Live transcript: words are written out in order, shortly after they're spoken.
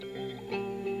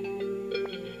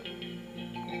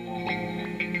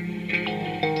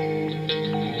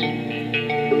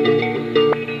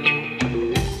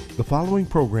following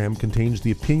program contains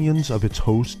the opinions of its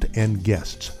host and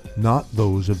guests, not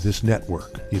those of this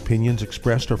network. The opinions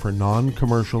expressed are for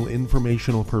non-commercial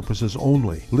informational purposes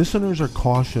only. Listeners are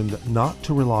cautioned not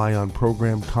to rely on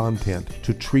program content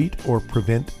to treat or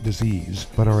prevent disease,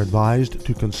 but are advised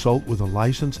to consult with a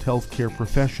licensed healthcare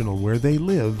professional where they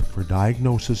live for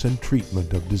diagnosis and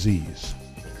treatment of disease.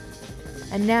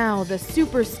 And now, the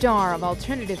superstar of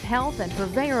alternative health and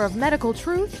purveyor of medical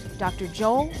truth, Dr.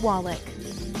 Joel Wallach.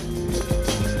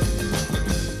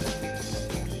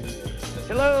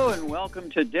 Hello and welcome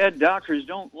to Dead Doctors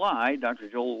Don't Lie. Dr.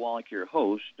 Joel Wallach, your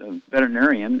host, a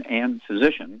veterinarian and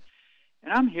physician.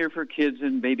 And I'm here for kids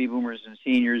and baby boomers and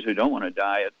seniors who don't want to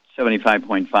die at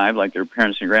 75.5 like their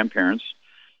parents and grandparents.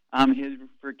 I'm here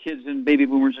for kids and baby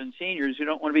boomers and seniors who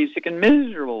don't want to be sick and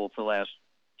miserable for the last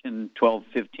 10, 12,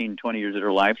 15, 20 years of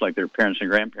their life like their parents and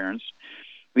grandparents.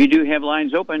 We do have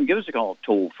lines open. Give us a call,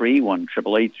 toll-free,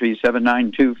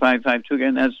 1-888-379-2552.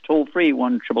 Again, that's toll-free,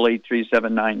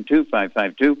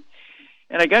 1-888-379-2552.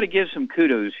 And I got to give some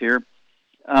kudos here.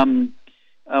 One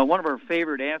of our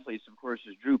favorite athletes, of course,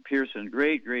 is Drew Pearson,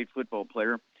 great football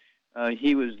player.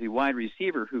 He was the wide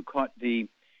receiver who caught the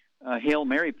Hail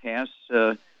Mary pass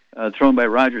thrown by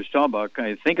Roger Staubach.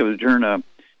 I think it was during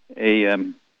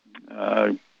it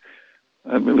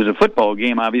was a football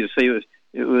game, obviously.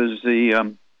 It was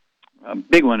the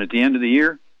big one at the end of the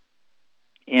year.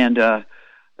 And the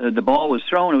ball was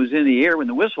thrown. It was in the air when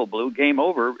the whistle blew. Game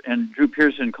over, and Drew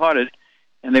Pearson caught it,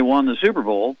 and they won the Super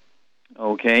Bowl,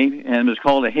 okay? And it was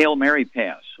called a Hail Mary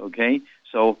pass, okay?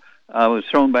 So it was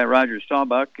thrown by Roger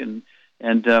Staubach. And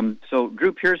so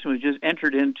Drew Pearson was just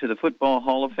entered into the Football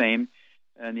Hall of Fame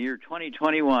in the year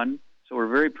 2021, so we're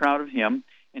very proud of him.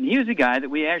 And he was a guy that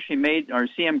we actually made our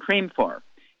CM cream for.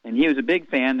 And he was a big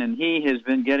fan, and he has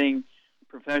been getting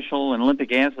professional and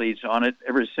Olympic athletes on it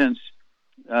ever since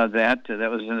that.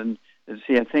 That was in, let's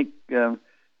see, I think that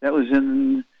was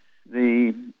in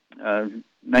the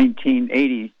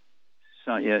 1980.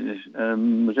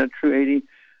 Was that true, 80?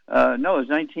 No, it was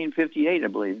 1958, I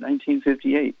believe,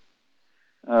 1958.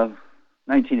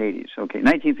 1980s, okay.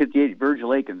 1958,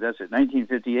 Virgil Akins, that's it,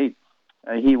 1958.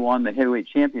 He won the heavyweight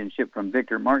championship from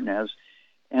Victor Martinez,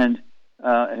 and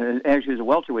actually it was a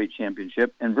welterweight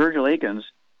championship. And Virgil Akins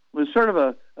was sort of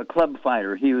a club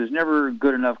fighter. He was never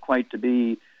good enough quite to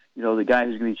be, the guy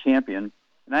who's going to be champion.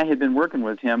 And I had been working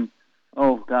with him,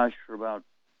 for about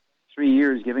 3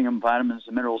 years, giving him vitamins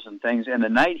and minerals and things. And the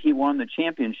night he won the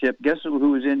championship, guess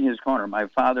who was in his corner? My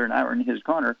father and I were in his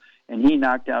corner, and he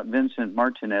knocked out Vincent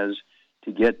Martinez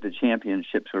to get the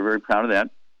championship. So we're very proud of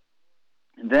that.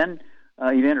 And then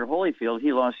Evander Holyfield,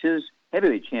 he lost his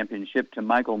heavyweight championship to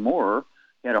Michael Moore.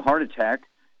 He had a heart attack.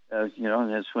 And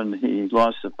that's when he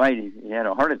lost the fight. He had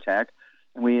a heart attack.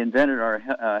 And we invented our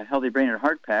Healthy Brain and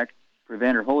Heart Pack for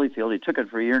Evander Holyfield. He took it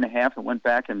for a year and a half and went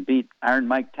back and beat Iron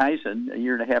Mike Tyson a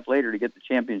year and a half later to get the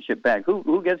championship back.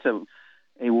 Who gets a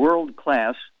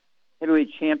world-class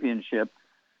heavyweight championship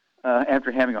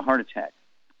after having a heart attack?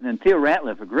 And then Theo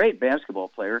Ratliff, a great basketball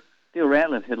player. Theo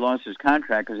Ratliff had lost his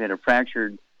contract because he had a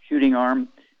fractured shooting arm,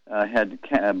 had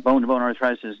bone-to-bone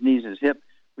arthritis in his knees and his hip.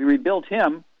 We rebuilt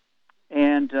him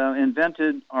and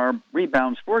invented our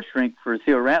Rebound sports drink for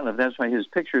Theo Ratliff. That's why his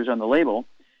picture is on the label.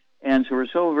 And so we're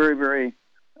so very, very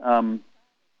proud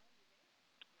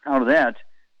of that.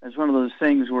 It's one of those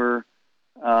things where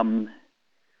I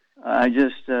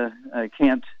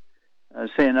can't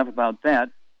say enough about that.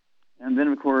 And then,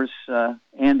 of course,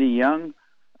 Andy Young,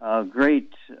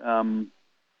 great...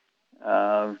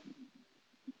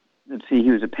 let's see,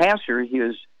 he was a pastor. He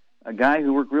was a guy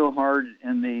who worked real hard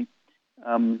in the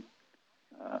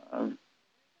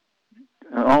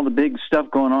all the big stuff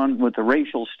going on with the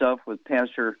racial stuff with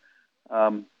Pastor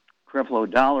Creflo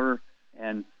Dollar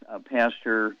and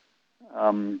Pastor,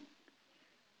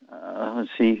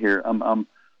 let's see here.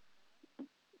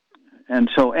 And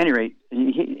so, at any rate,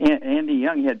 Andy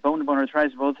Young, he had bone-to-bone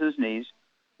arthritis in both his knees,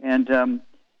 and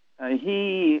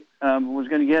he was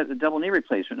going to get a double knee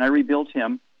replacement. And I rebuilt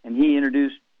him, and he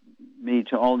introduced me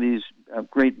to all these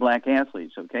great black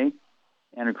athletes, okay?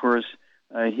 And, of course,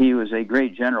 he was a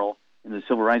great general in the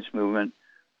civil rights movement,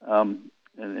 and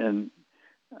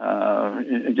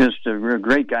just a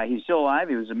great guy. He's still alive.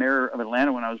 He was the mayor of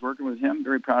Atlanta when I was working with him.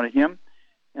 Very proud of him.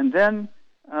 And then,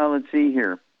 let's see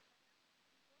here.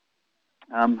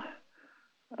 Trying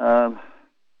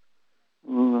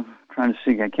to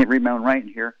see. I can't read my own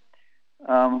writing here.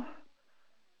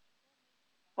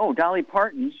 Dolly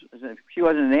Parton. She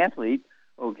wasn't an athlete,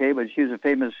 okay, but she was a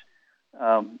famous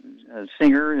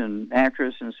singer and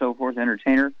actress and so forth,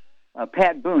 entertainer.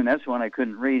 Pat Boone, that's the one I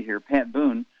couldn't read here. Pat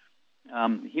Boone,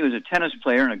 he was a tennis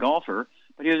player and a golfer,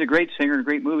 but he was a great singer, a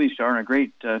great movie star, and a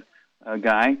great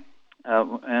guy.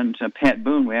 And Pat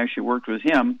Boone, we actually worked with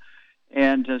him.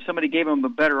 And somebody gave him a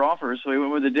better offer, so he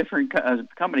went with a different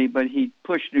company, but he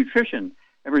pushed nutrition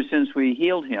ever since we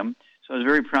healed him. So I was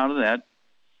very proud of that.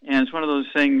 And it's one of those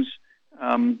things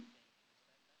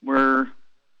where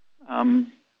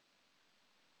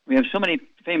we have so many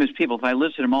famous people. If I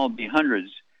listed them all, it'd be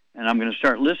hundreds. And I'm going to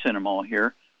start listing them all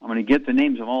here. I'm going to get the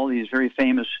names of all these very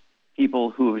famous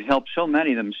people who have helped so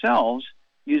many themselves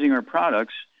using our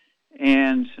products.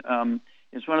 And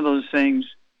it's one of those things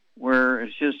where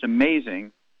it's just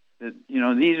amazing that,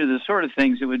 these are the sort of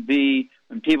things that would be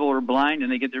when people are blind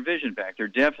and they get their vision back. They're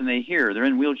deaf and they hear. They're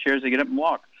in wheelchairs, they get up and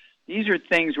walk. These are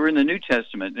things we're in the New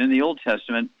Testament and in the Old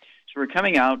Testament. So we're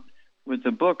coming out with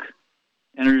the book,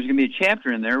 and there's going to be a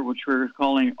chapter in there which we're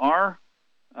calling our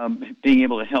being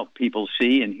able to help people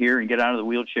see and hear and get out of the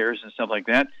wheelchairs and stuff like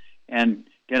that, and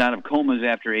get out of comas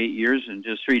after 8 years and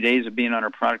just 3 days of being on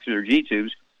our products through their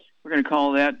G-tubes. We're going to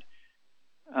call that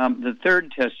the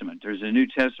Third Testament. There's a New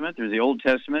Testament, there's the Old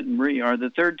Testament, and we are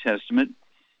the Third Testament.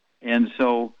 And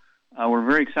so we're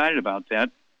very excited about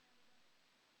that.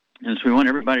 And so we want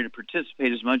everybody to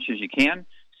participate as much as you can,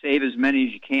 save as many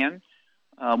as you can.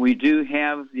 We do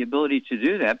have the ability to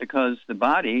do that because the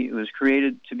body was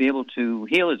created to be able to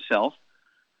heal itself,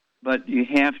 but you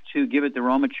have to give it the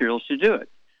raw materials to do it.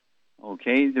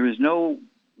 Okay? There is no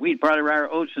wheat, barley, rye,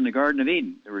 or oats in the Garden of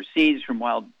Eden. There were seeds from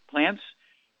wild plants.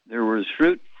 There was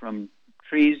fruit from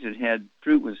trees that had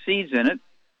fruit with seeds in it,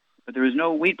 but there was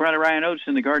no wheat, barley, rye, and oats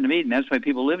in the Garden of Eden. That's why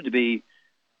people live to be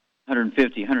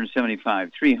 150, 175,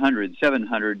 300,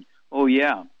 700, oh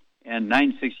yeah, and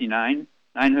 969,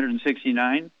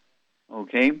 969,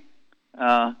 okay.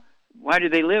 Why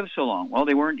did they live so long? Well,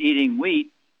 they weren't eating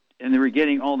wheat, and they were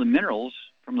getting all the minerals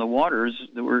from the waters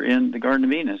that were in the Garden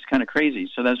of Eden. It's kind of crazy.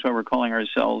 So that's why we're calling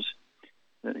ourselves,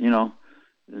 the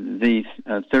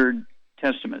Third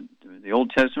Testament, the Old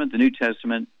Testament, the New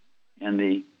Testament, and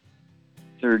the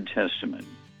Third Testament.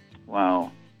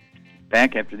 Wow.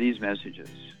 Back after these messages.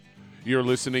 You're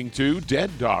listening to Dead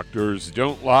Doctors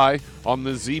Don't Lie on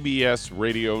the ZBS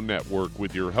Radio Network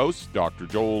with your host, Dr.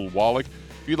 Joel Wallach.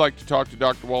 If you'd like to talk to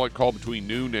Dr. Wallach, call between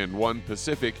noon and 1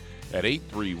 Pacific at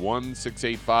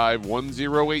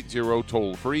 831-685-1080,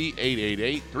 toll free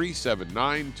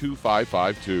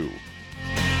 888-379-2552.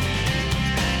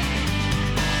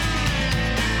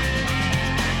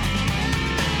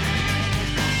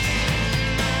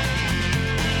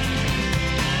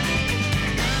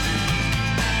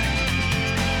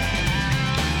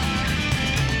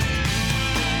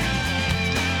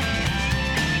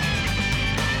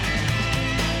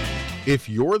 If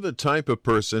you're the type of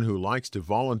person who likes to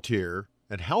volunteer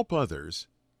and help others,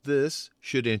 this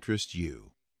should interest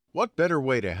you. What better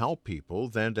way to help people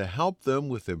than to help them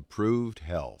with improved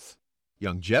health?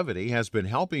 Youngevity has been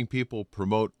helping people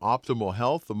promote optimal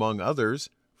health among others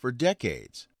for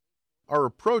decades. Our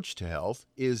approach to health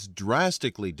is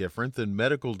drastically different than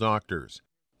medical doctors,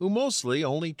 who mostly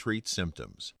only treat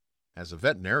symptoms. As a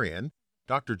veterinarian,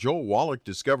 Dr. Joel Wallach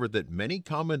discovered that many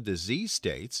common disease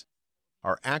states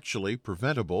are actually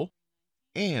preventable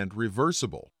and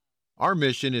reversible. Our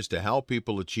mission is to help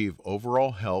people achieve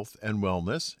overall health and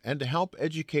wellness and to help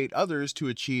educate others to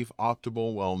achieve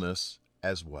optimal wellness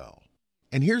as well.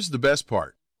 And here's the best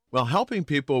part. While helping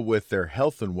people with their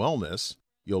health and wellness,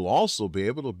 you'll also be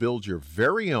able to build your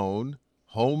very own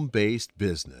home-based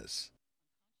business.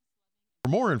 For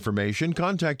more information,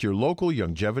 contact your local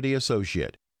Youngevity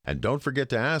associate. And don't forget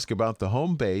to ask about the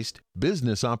home-based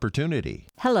business opportunity.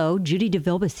 Hello, Judy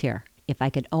DeVilbiss here. If I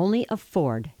could only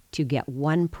afford to get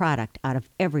one product out of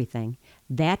everything,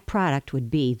 that product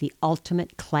would be the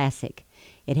Ultimate Classic.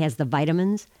 It has the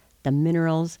vitamins, the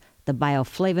minerals, the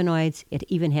bioflavonoids. It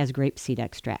even has grapeseed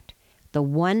extract. The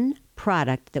one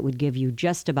product that would give you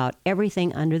just about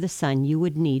everything under the sun you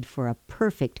would need for a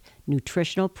perfect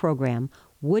nutritional program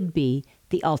would be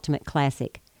the Ultimate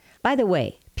Classic. By the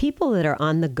way, people that are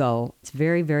on the go, it's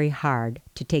very, very hard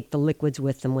to take the liquids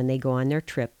with them when they go on their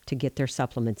trip to get their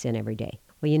supplements in every day.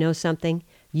 Well, you know something?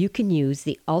 You can use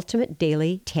the Ultimate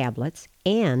Daily tablets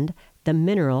and the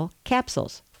mineral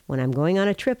capsules. When I'm going on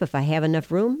a trip, if I have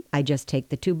enough room, I just take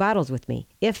the 2 bottles with me.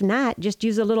 If not, just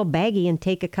use a little baggie and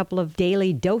take a couple of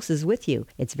daily doses with you.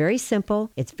 It's very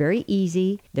simple. It's very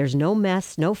easy. There's no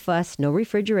mess, no fuss, no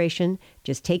refrigeration.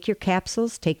 Just take your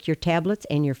capsules, take your tablets,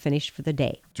 and you're finished for the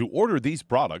day. To order these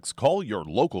products, call your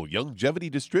local Youngevity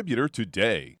distributor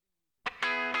today.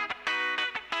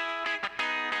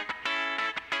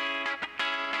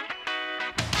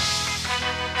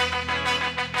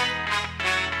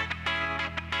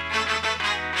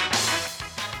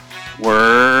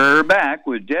 We're back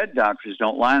with Dead Doctors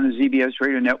Don't Lie on the ZBS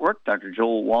Radio Network. Dr.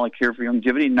 Joel Wallach here for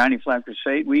Longevity 90 Flat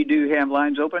Crusade. We do have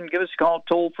lines open. Give us a call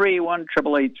toll-free,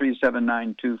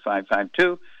 1-888-379-2552.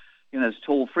 Again, that's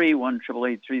toll-free,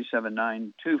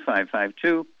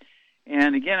 1-888-379-2552.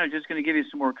 And again, I'm just going to give you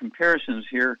some more comparisons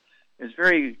here. It's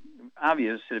very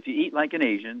obvious that if you eat like an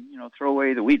Asian, throw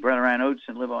away the wheat, bread, and oats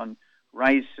and live on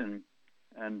rice and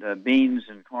beans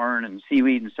and corn and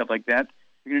seaweed and stuff like that,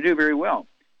 you're going to do very well.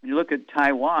 When you look at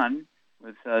Taiwan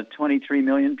with 23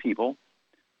 million people,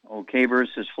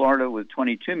 versus Florida with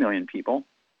 22 million people.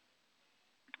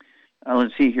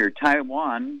 Let's see here.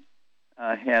 Taiwan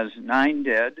has 9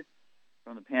 dead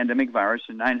from the pandemic virus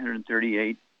and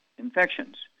 938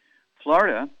 infections.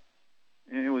 Florida,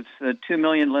 with 2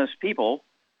 million less people,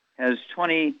 has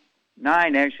 30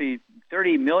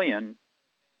 million.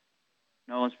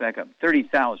 No, let's back up.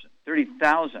 30,000.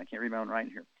 30,000. I can't read my own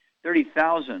writing here.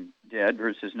 30,000 dead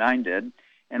versus 9 dead,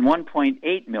 and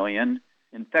 1.8 million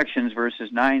infections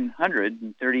versus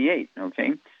 938, okay?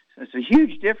 So it's a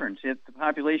huge difference if the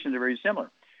populations are very similar.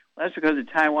 Well, that's because the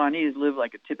Taiwanese live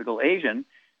like a typical Asian.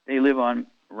 They live on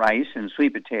rice and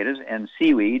sweet potatoes and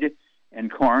seaweed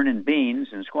and corn and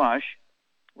beans and squash,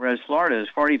 whereas Florida is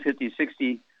 40, 50,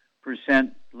 60%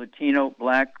 Latino,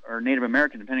 Black, or Native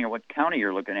American, depending on what county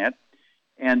you're looking at,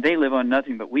 and they live on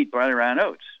nothing but wheat, barley, and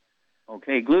oats.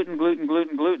 Okay, gluten,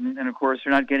 and of course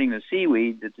they're not getting the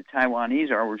seaweed that the Taiwanese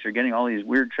are, which are getting all these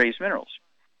weird trace minerals.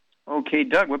 Okay,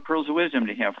 Doug, what pearls of wisdom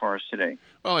do you have for us today?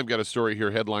 Well, I've got a story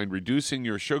here headlined, Reducing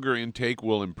Your Sugar Intake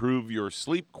Will Improve Your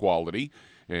Sleep Quality.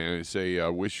 And say,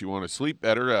 wish you want to sleep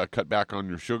better, cut back on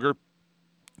your sugar.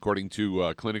 According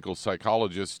to clinical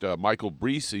psychologist Michael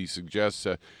Breese, suggests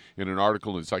in an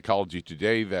article in Psychology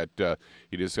Today that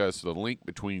he discussed the link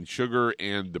between sugar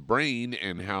and the brain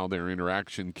and how their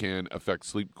interaction can affect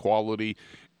sleep quality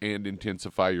and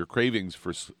intensify your cravings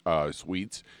for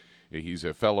sweets. He's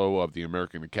a fellow of the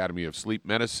American Academy of Sleep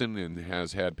Medicine and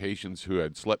has had patients who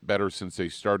had slept better since they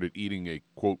started eating a,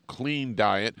 quote, clean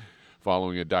diet,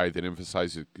 following a diet that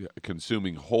emphasizes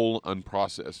consuming whole,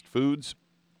 unprocessed foods.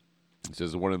 It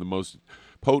says one of the most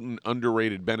potent,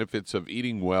 underrated benefits of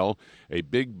eating well, a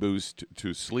big boost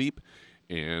to sleep.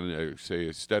 And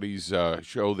studies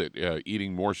show that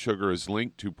eating more sugar is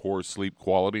linked to poor sleep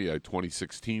quality. A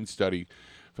 2016 study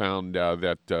found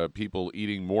that people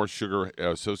eating more sugar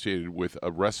associated with a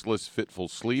restless, fitful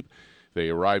sleep. They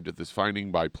arrived at this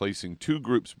finding by placing 2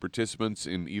 groups of participants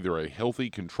in either a healthy,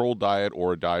 controlled diet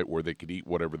or a diet where they could eat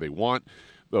whatever they want.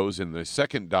 Those in the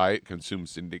second diet consumed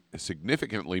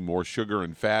significantly more sugar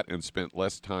and fat and spent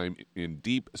less time in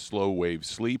deep, slow-wave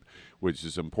sleep, which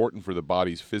is important for the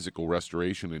body's physical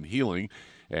restoration and healing,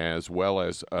 as well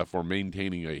as for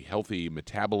maintaining a healthy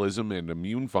metabolism and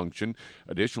immune function.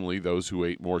 Additionally, those who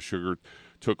ate more sugar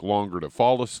took longer to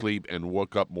fall asleep and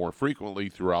woke up more frequently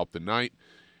throughout the night.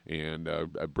 And a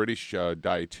British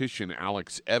dietitian,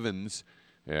 Alex Evans,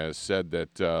 has said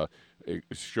that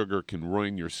sugar can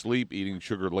ruin your sleep. Eating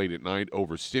sugar late at night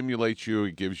overstimulates you.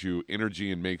 It gives you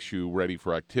energy and makes you ready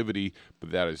for activity,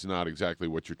 but that is not exactly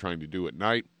what you're trying to do at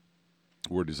night.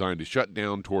 We're designed to shut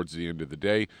down towards the end of the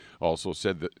day. Also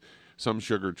said that some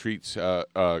sugar treats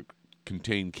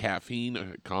contain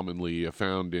caffeine, commonly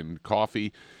found in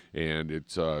coffee, and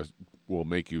it will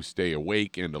make you stay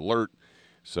awake and alert.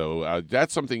 So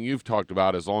that's something you've talked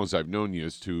about as long as I've known you,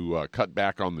 is to cut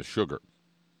back on the sugar.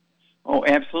 Oh,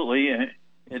 absolutely.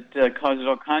 It causes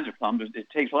all kinds of problems. It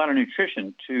takes a lot of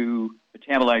nutrition to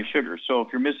metabolize sugar. So if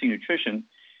you're missing nutrition,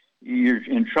 you're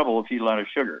in trouble if you eat a lot of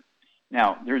sugar.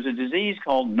 Now, there's a disease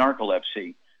called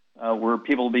narcolepsy, where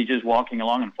people will be just walking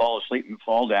along and fall asleep and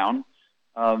fall down.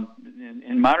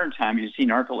 In modern times, you see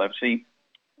narcolepsy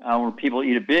where people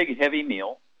eat a big, heavy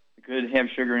meal. It could have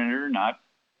sugar in it or not.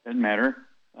 Doesn't matter.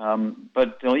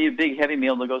 But they'll eat a big, heavy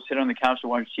meal. They'll go sit on the couch to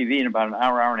watch TV, and about an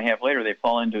hour, hour and a half later, they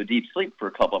fall into a deep sleep for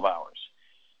a couple of hours.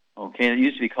 Okay, it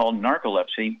used to be called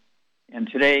narcolepsy, and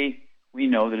today we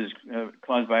know that it's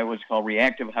caused by what's called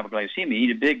reactive hypoglycemia. You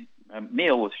eat a big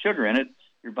meal with sugar in it,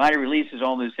 your body releases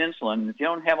all this insulin. If you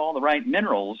don't have all the right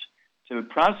minerals to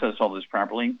process all this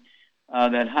properly,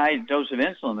 that high dose of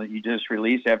insulin that you just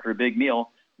released after a big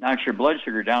meal knocks your blood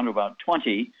sugar down to about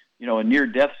 20, a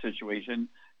near-death situation,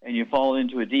 and you fall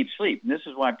into a deep sleep. And this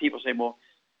is why people say, well,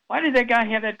 why did that guy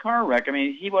have that car wreck? I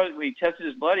mean, we tested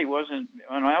his blood. He wasn't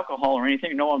on alcohol or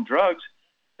anything, no on drugs.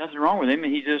 Nothing wrong with him.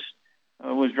 He just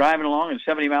was driving along at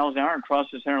 70 miles an hour and crossed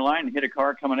the center line and hit a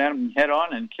car coming at him head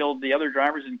on and killed the other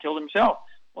drivers and killed himself.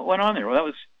 What went on there?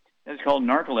 Well, that's called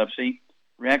narcolepsy,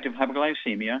 reactive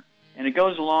hypoglycemia, and it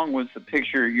goes along with the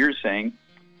picture you're saying.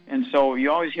 And so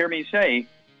you always hear me say,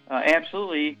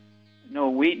 absolutely, no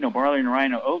wheat, no barley, no rye,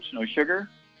 no oats, no sugar.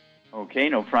 Okay,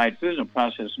 no fried foods, no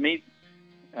processed meat,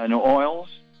 no oils,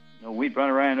 no wheat,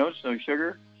 barley, rye, and oats, no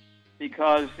sugar.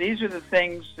 Because these are the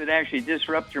things that actually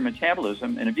disrupt your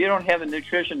metabolism. And if you don't have the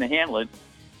nutrition to handle it,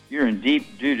 you're in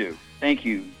deep doo-doo. Thank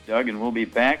you, Doug, and we'll be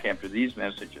back after these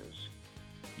messages.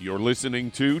 You're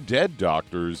listening to Dead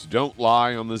Doctors Don't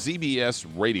Lie on the ZBS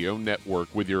Radio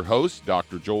Network with your host,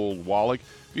 Dr. Joel Wallach.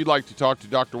 If you'd like to talk to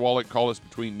Dr. Wallach, call us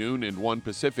between noon and 1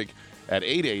 Pacific at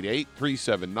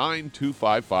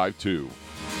 888-379-2552.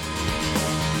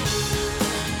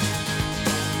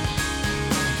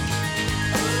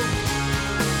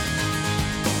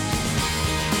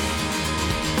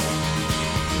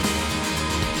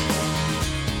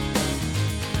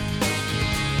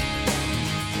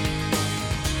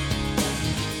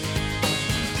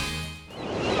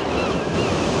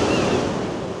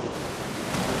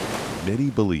 Many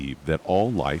believe that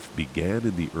all life began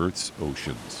in the Earth's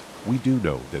oceans. We do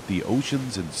know that the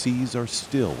oceans and seas are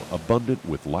still abundant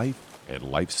with life and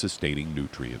life-sustaining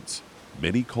nutrients.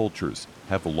 Many cultures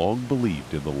have long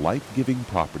believed in the life-giving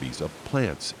properties of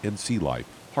plants and sea life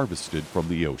harvested from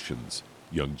the oceans.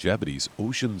 Youngevity's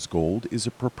Ocean's Gold is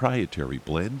a proprietary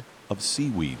blend of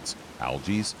seaweeds,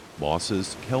 algae,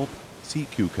 mosses, kelp, sea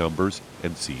cucumbers,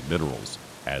 and sea minerals,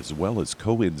 as well as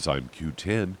coenzyme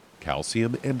Q10,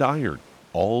 calcium, and iron,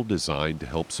 all designed to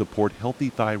help support healthy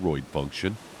thyroid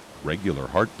function, regular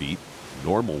heartbeat,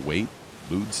 normal weight,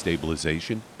 mood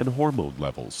stabilization, and hormone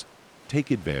levels. Take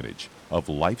advantage of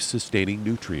life-sustaining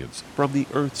nutrients from the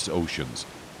Earth's oceans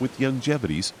with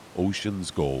Youngevity's Ocean's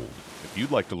Gold. If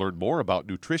you'd like to learn more about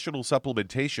nutritional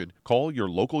supplementation, call your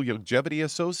local Youngevity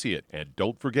associate, and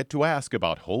don't forget to ask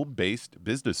about home-based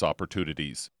business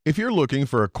opportunities. If you're looking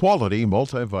for a quality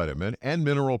multivitamin and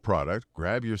mineral product,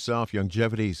 grab yourself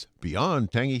Youngevity's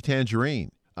Beyond Tangy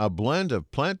Tangerine, a blend of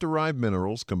plant-derived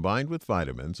minerals combined with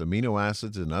vitamins, amino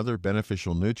acids, and other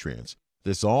beneficial nutrients.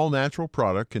 This all-natural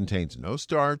product contains no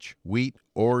starch, wheat,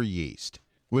 or yeast,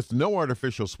 with no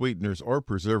artificial sweeteners or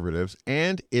preservatives,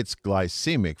 and it's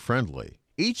glycemic friendly.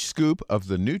 Each scoop of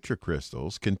the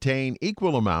NutriCrystals contain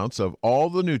equal amounts of all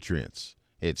the nutrients.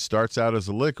 It starts out as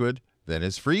a liquid, then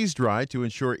is freeze-dried to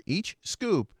ensure each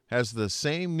scoop has the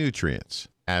same nutrients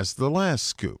as the last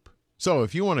scoop. So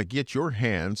if you want to get your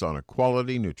hands on a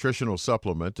quality nutritional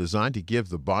supplement designed to give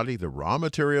the body the raw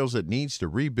materials it needs to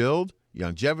rebuild,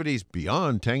 Youngevity's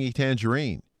Beyond Tangy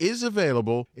Tangerine is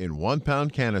available in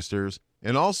 1-pound canisters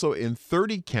and also in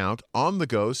 30-count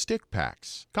on-the-go stick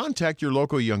packs. Contact your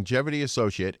local Youngevity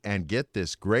associate and get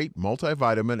this great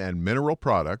multivitamin and mineral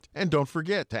product, and don't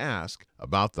forget to ask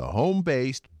about the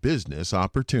home-based business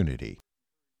opportunity.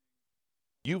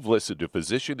 You've listened to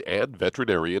physician and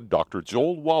veterinarian Dr.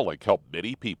 Joel Wallach help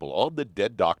many people on the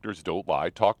Dead Doctors Don't Lie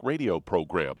talk radio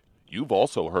program. You've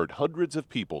also heard hundreds of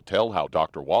people tell how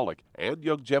Dr. Wallach and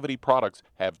Youngevity products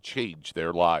have changed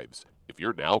their lives. If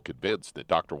you're now convinced that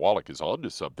Dr. Wallach is onto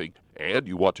something and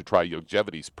you want to try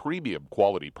Youngevity's premium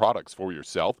quality products for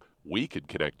yourself, we can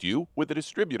connect you with a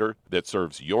distributor that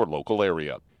serves your local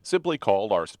area. Simply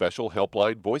call our special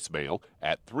helpline voicemail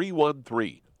at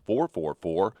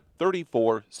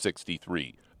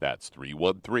 313-444-3463. That's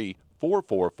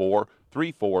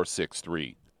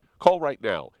 313-444-3463. Call right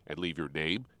now and leave your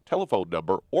name, telephone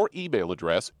number, or email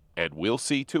address, and we'll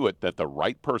see to it that the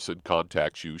right person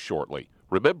contacts you shortly.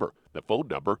 Remember, the phone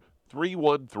number,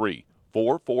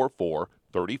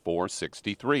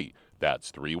 313-444-3463.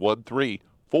 That's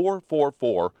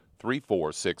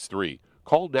 313-444-3463.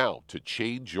 Call now to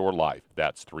change your life.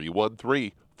 That's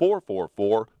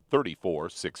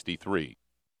 313-444-3463.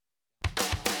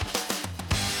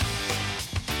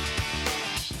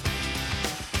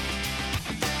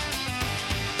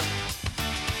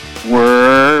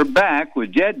 We're back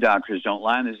with Dead Doctors Don't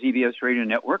Lie on the ZBS Radio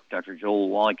Network. Dr. Joel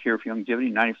Wallach here for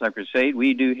Youngevity 95 Crusade.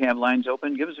 We do have lines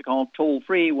open. Give us a call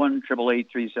toll-free,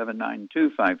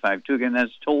 1-888-379-2552. Again,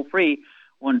 that's toll-free,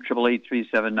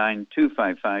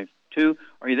 1-888-379-2552.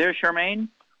 Are you there, Charmaine?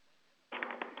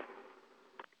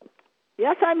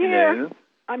 Yes, I'm here. Hello?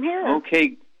 I'm here.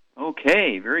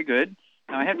 Okay, very good.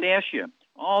 Now, I have to ask you,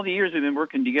 all the years we've been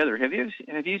working together, have you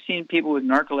seen people with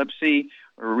narcolepsy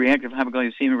or reactive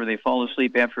hypoglycemia where they fall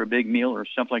asleep after a big meal or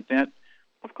stuff like that?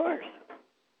 Of course.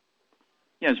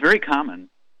 Yeah, it's very common.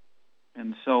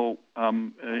 And so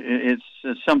it's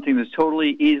something that's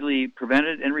totally easily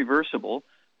prevented and reversible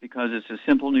because it's a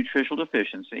simple nutritional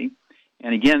deficiency.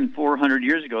 And again, 400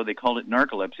 years ago, they called it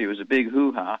narcolepsy. It was a big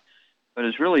hoo-ha. But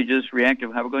it's really just reactive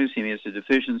hypoglycemia. It's a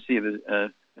deficiency of a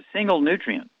single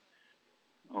nutrient.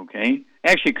 Okay?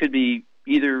 Actually, it could be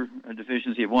either a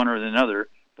deficiency of one or another,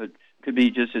 but it could be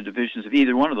just a deficiency of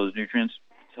either one of those nutrients.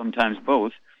 sometimes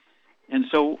both. And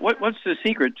so what's the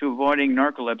secret to avoiding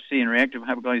narcolepsy and reactive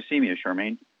hypoglycemia,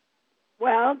 Charmaine?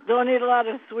 Well, don't eat a lot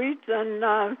of sweets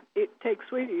and take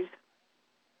sweeties.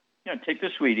 Yeah, take the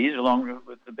sweeties along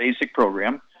with the basic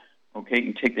program. Okay,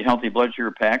 you can take the healthy blood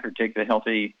sugar pack or take the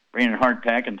healthy brain and heart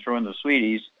pack and throw in the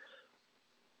sweeties.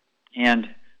 And,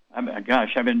 I've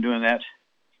been doing that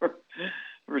for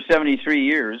 73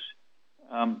 years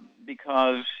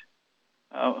because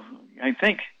I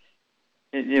think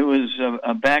it was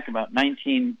back about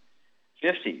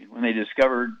 1950 when they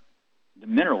discovered the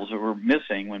minerals that were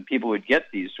missing when people would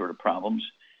get these sort of problems.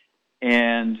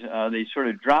 And they sort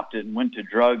of dropped it and went to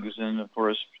drugs and, of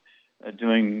course,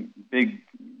 doing big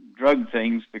drug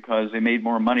things because they made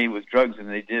more money with drugs than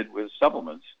they did with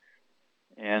supplements.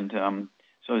 And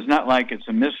so it's not like it's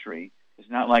a mystery. It's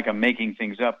not like I'm making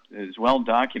things up. It's well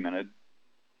documented.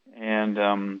 And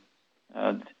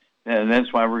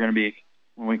that's why we're going to be,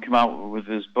 when we come out with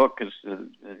this book, because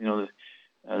there's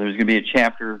going to be a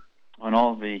chapter on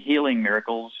all the healing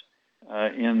miracles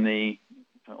in the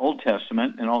Old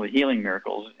Testament and all the healing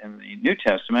miracles in the New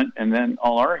Testament, and then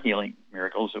all our healing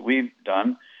miracles that we've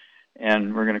done.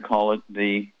 And we're going to call it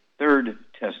the Third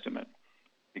Testament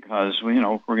because we're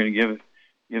going to give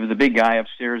the big guy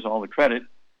upstairs all the credit,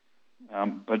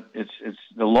 but it's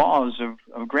the laws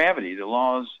of gravity, the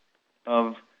laws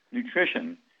of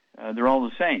nutrition. They're all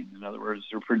the same. In other words,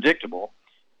 they're predictable.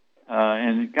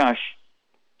 And gosh,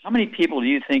 how many people do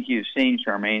you think you've seen,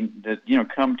 Charmaine, that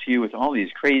come to you with all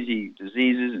these crazy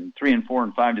diseases and 3 and 4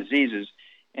 and 5 diseases,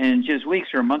 and in just weeks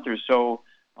or a month or so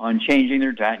on changing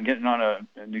their diet and getting on a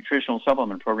nutritional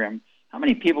supplement program? How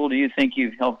many people do you think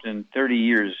you've helped in 30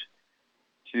 years?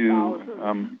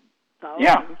 Thousands.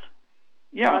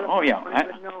 Yeah. Oh, yeah. I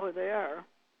don't know who they are.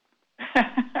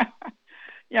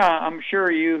 Yeah, I'm sure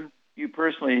you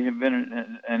personally have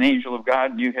been an angel of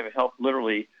God, and you have helped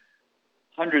literally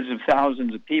hundreds of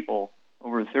thousands of people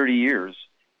over 30 years.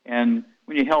 And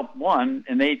when you help one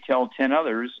and they tell 10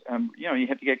 others, you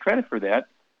have to get credit for that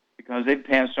because they've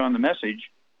passed on the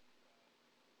message.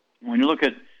 When you look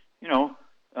at,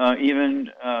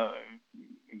 even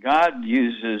God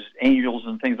uses angels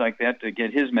and things like that to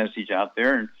get his message out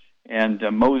there. And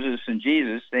Moses and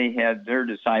Jesus, they had their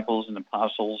disciples and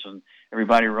apostles and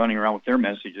everybody running around with their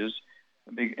messages.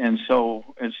 And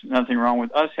so it's nothing wrong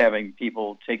with us having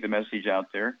people take the message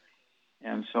out there.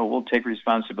 And so we'll take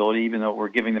responsibility, even though we're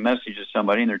giving the message to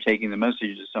somebody and they're taking the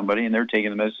message to somebody and they're taking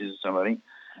the message to somebody.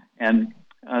 And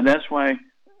that's why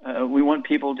we want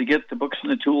people to get the books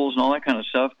and the tools and all that kind of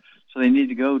stuff. So they need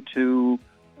to go to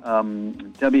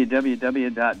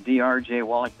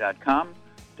www.drjwallach.com,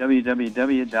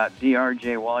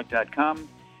 www.drjwallach.com.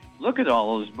 Look at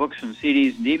all those books and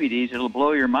CDs and DVDs. It'll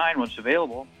blow your mind what's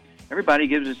available. Everybody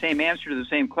gives the same answer to the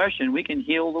same question. We can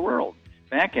heal the world.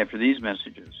 Back after these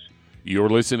messages. You're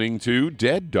listening to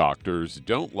Dead Doctors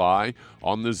Don't Lie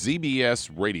on the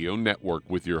ZBS Radio Network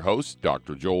with your host,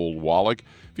 Dr. Joel Wallach.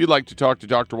 If you'd like to talk to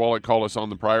Dr. Wallach, call us on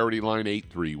the priority line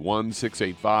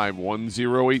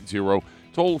 831-685-1080,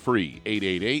 toll free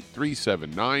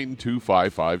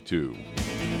 888-379-2552.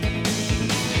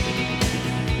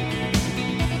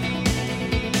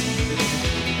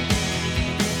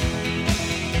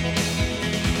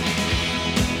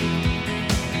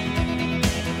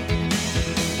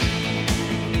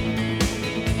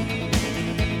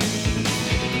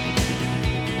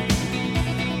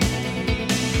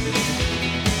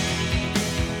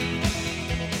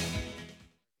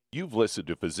 You've listened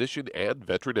to physician and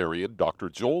veterinarian Dr.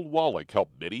 Joel Wallach help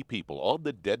many people on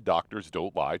the Dead Doctors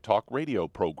Don't Lie talk radio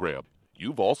program.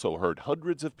 You've also heard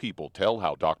hundreds of people tell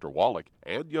how Dr. Wallach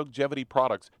and Youngevity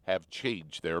products have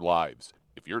changed their lives.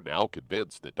 If you're now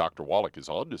convinced that Dr. Wallach is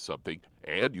onto something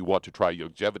and you want to try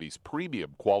Youngevity's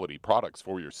premium quality products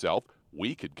for yourself,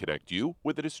 we can connect you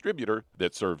with a distributor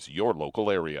that serves your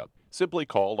local area. Simply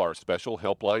call our special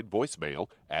helpline voicemail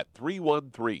at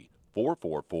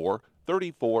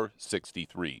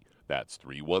 313-444-3463. That's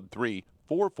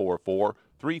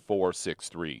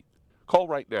 313-444-3463. Call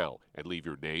right now and leave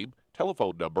your name,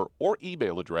 telephone number, or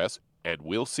email address, and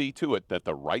we'll see to it that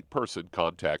the right person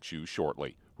contacts you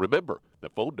shortly. Remember, the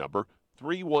phone number,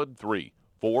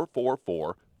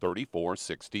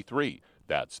 313-444-3463.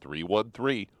 That's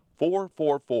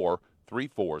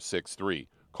 313-444-3463.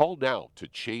 Call now to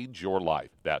change your life.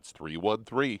 That's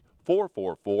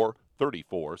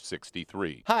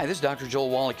 313-444-3463. Hi, this is Dr.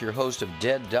 Joel Wallach, your host of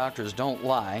Dead Doctors Don't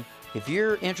Lie. If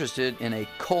you're interested in a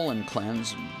colon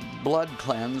cleanse, blood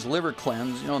cleanse, liver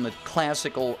cleanse, in the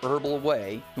classical herbal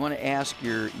way, you want to ask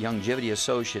your Youngevity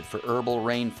associate for Herbal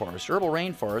Rainforest. Herbal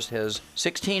Rainforest has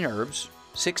 16 herbs,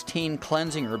 16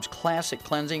 cleansing herbs, classic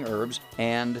cleansing herbs,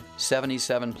 and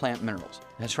 77 plant minerals.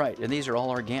 That's right, and these are all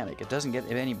organic. It doesn't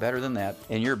get any better than that.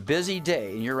 In your busy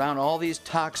day, and you're around all these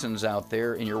toxins out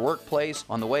there in your workplace,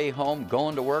 on the way home,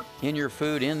 going to work, in your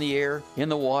food, in the air, in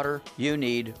the water, you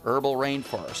need Herbal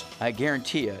Rainforest. I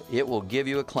guarantee you, it will give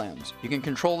you a cleanse. You can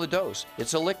control the dose.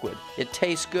 It's a liquid. It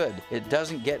tastes good. It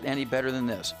doesn't get any better than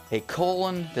this. A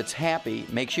colon that's happy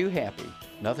makes you happy.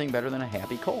 Nothing better than a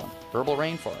happy colon. Herbal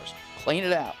Rainforest. Clean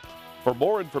it out. For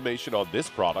more information on this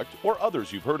product or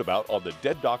others you've heard about on the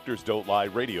Dead Doctors Don't Lie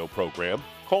radio program,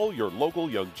 call your local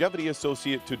Youngevity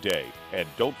associate today. And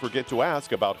don't forget to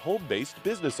ask about home-based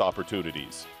business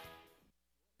opportunities.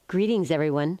 Greetings,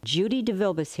 everyone. Judy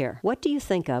DeVilbus here. What do you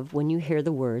think of when you hear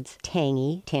the words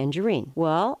tangy tangerine?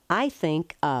 Well, I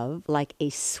think of like a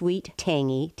sweet,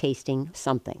 tangy tasting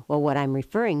something. Well, what I'm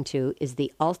referring to is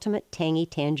the Ultimate Tangy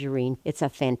Tangerine. It's a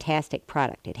fantastic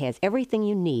product. It has everything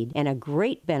you need, and a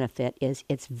great benefit is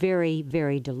it's very,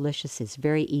 very delicious. It's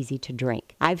very easy to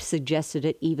drink. I've suggested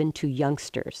it even to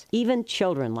youngsters. Even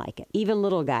children like it. Even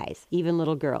little guys. Even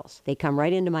little girls. They come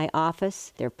right into my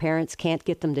office. Their parents can't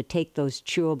get them to take those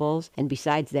chewable, and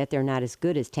besides that, they're not as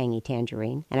good as Tangy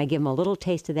Tangerine. And I give them a little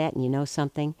taste of that, and you know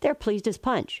something? They're pleased as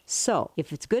punch. So,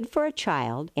 if it's good for a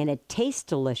child and it tastes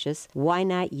delicious, why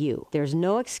not you? There's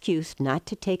no excuse not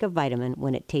to take a vitamin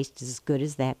when it tastes as good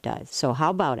as that does. So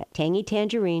how about it? Tangy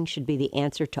Tangerine should be the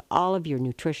answer to all of your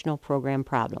nutritional program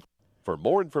problems. For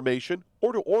more information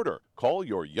or to order, call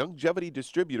your Youngevity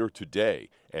distributor today.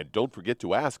 And don't forget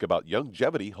to ask about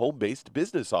Youngevity home-based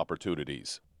business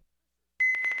opportunities.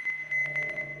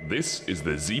 This is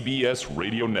the ZBS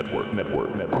Radio Network.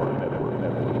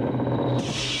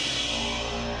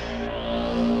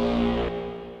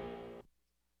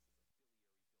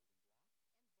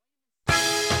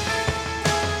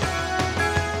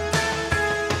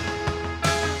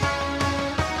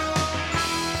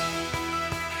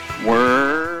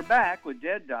 We're back with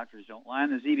Dead Doctors Don't Lie on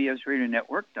the ZBS Radio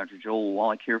Network. Dr. Joel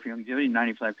Wallach here for Youngevity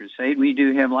 95 Crusade. We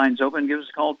do have lines open. Give us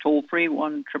a call toll-free,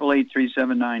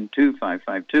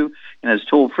 1-888-379-2552. And that's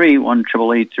toll-free,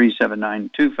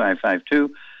 1-888-379-2552.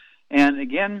 And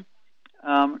again,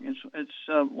 it's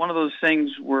one of those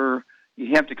things where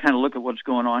you have to kind of look at what's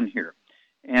going on here.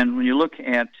 And when you look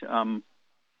at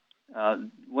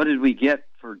what did we get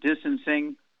for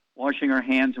distancing, washing our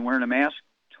hands, and wearing a mask,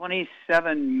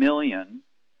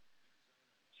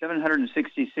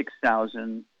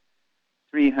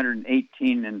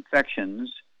 27,766,318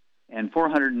 infections and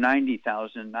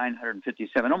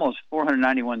 490,957, almost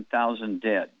 491,000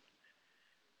 dead,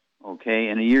 okay,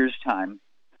 in a year's time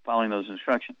following those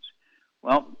instructions.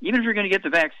 Well, even if you're going to get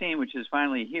the vaccine, which is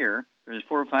finally here, there's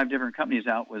 4 or 5 different companies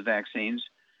out with vaccines,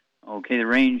 okay, the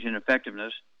range and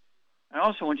effectiveness. I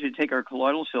also want you to take our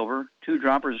colloidal silver, 2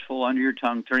 droppers full under your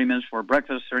tongue, 30 minutes for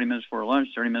breakfast, 30 minutes for lunch,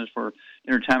 30 minutes for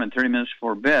dinner time, and 30 minutes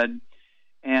for bed,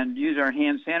 and use our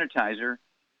hand sanitizer.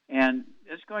 And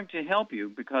it's going to help you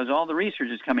because all the research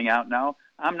is coming out now.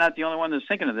 I'm not the only one that's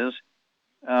thinking of this.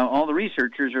 All the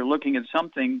researchers are looking at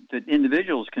something that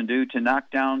individuals can do to knock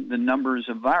down the numbers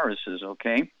of viruses,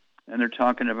 okay? And they're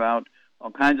talking about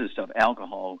all kinds of stuff,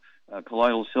 alcohol,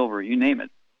 colloidal silver, you name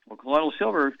it. Well, colloidal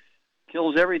silver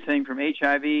kills everything from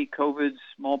HIV, COVID,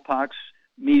 smallpox,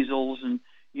 measles, and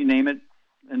you name it.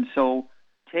 And so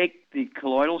take the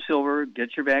colloidal silver,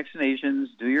 get your vaccinations,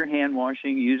 do your hand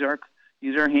washing, use our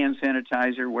hand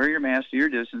sanitizer, wear your mask, do your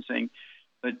distancing.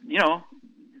 But, you know,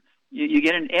 you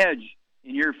get an edge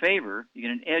in your favor. You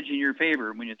get an edge in your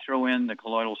favor when you throw in the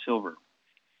colloidal silver.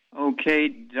 Okay,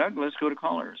 Doug, let's go to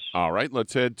callers. All right,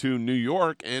 let's head to New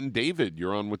York. And David,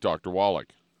 you're on with Dr. Wallach.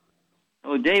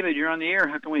 Oh, David, you're on the air.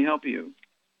 How can we help you?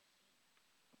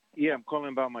 Yeah, I'm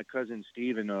calling about my cousin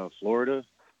Steve in Florida.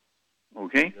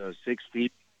 Okay. 6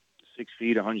 feet,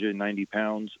 190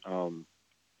 pounds.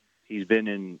 He's been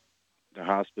in the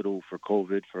hospital for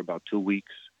COVID for about 2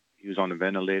 weeks. He was on a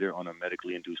ventilator on a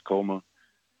medically induced coma.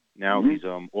 Now he's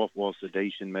off all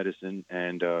sedation medicine,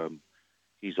 and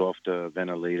he's off the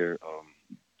ventilator.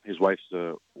 His wife's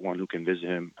the one who can visit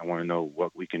him. I want to know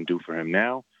what we can do for him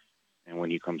now and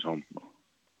when he comes home.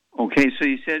 Okay, so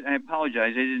you said, I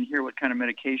apologize, I didn't hear what kind of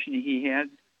medication he had.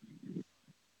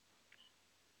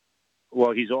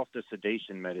 Well, he's off the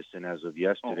sedation medicine as of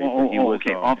yesterday. He was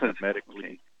off of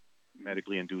medically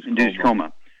induced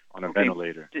coma on a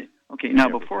ventilator. Now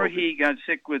before he got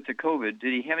sick with the COVID,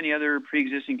 did he have any other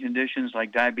pre-existing conditions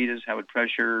like diabetes, high blood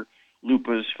pressure,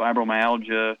 lupus,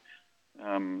 fibromyalgia,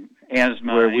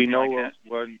 asthma? Where we know of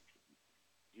one,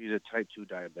 he's a type 2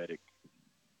 diabetic.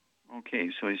 Okay,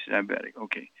 so he's diabetic.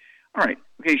 Okay. All right.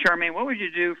 Okay, Charmaine, what would you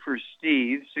do for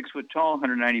Steve, 6 foot tall,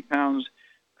 190 pounds,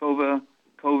 COVA,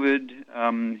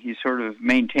 COVID. He's sort of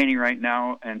maintaining right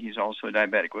now, and he's also a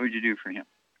diabetic. What would you do for him?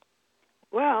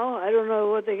 Well, I don't know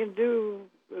what they can do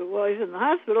while he's in the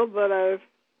hospital, but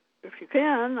if you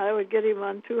can, I would get him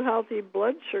on 2 healthy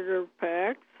blood sugar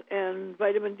packs and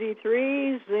vitamin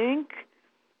D3, zinc,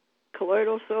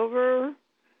 colloidal silver,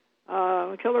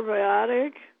 killer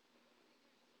biotic,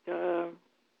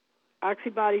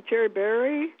 oxybody cherry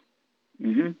berry.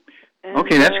 Mm-hmm.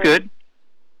 Okay, that's good.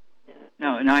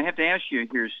 Now I have to ask you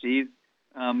here, Steve.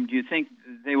 Do you think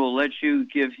they will let you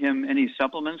give him any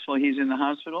supplements while he's in the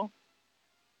hospital?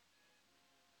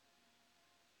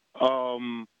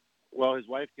 Well, his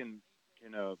wife can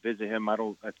visit him.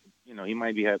 He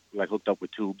might be hooked up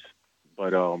with tubes,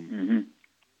 but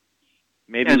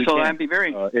maybe. Yeah, so I'd be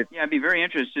very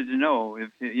interested to know if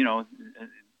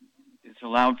it's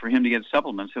allowed for him to get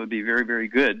supplements. It would be very, very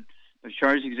good. But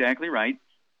Char's exactly right.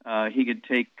 He could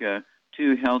take 2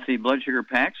 healthy blood sugar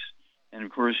packs, and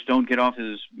of course, don't get off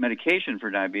his medication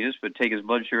for diabetes, but take his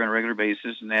blood sugar on a regular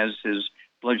basis. And as his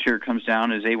blood sugar comes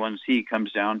down, his A1C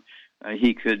comes down,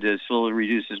 he could slowly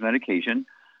reduce his medication.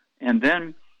 And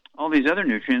then all these other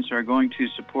nutrients are going to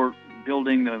support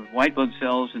building the white blood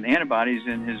cells and antibodies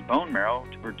in his bone marrow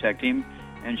to protect him.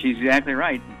 And she's exactly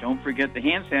right. Don't forget the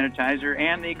hand sanitizer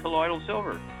and the colloidal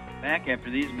silver. Back after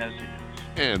these messages.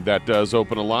 And that does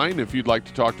open a line. If you'd like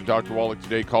to talk to Dr. Wallach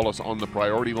today, call us on the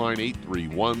priority line,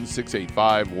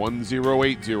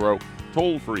 831-685-1080.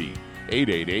 Toll free,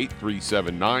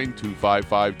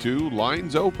 888-379-2552.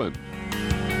 Lines open.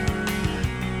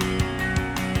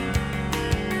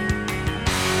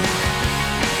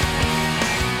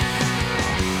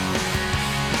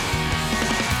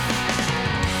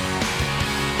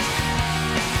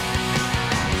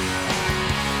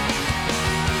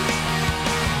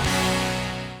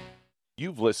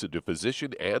 You've listened to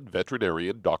physician and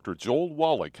veterinarian Dr. Joel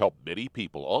Wallach help many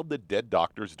people on the Dead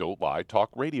Doctors Don't Lie talk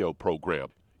radio program.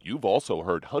 You've also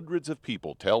heard hundreds of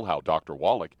people tell how Dr.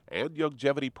 Wallach and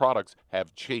Youngevity products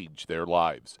have changed their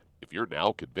lives. If you're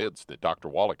now convinced that Dr.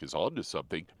 Wallach is onto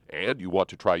something and you want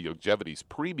to try Youngevity's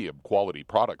premium quality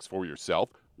products for yourself,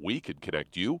 we can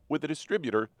connect you with a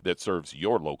distributor that serves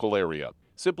your local area.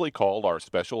 Simply call our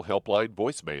special helpline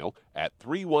voicemail at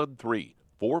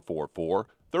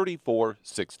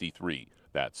 313-444-3463.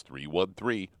 That's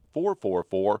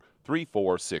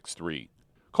 313-444-3463.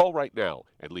 Call right now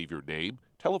and leave your name,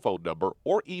 telephone number,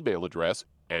 or email address,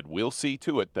 and we'll see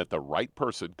to it that the right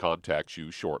person contacts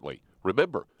you shortly.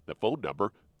 Remember, the phone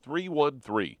number,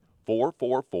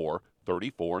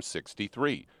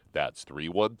 313-444-3463. That's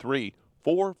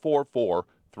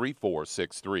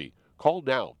 313-444-3463. Call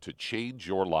now to change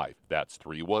your life. That's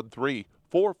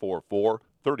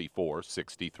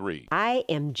 313-444-3463. I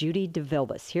am Judy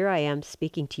DeVilbus. Here I am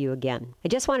speaking to you again. I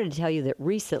just wanted to tell you that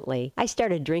recently I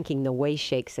started drinking the Whey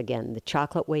Shakes again, the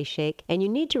chocolate Whey Shake. And you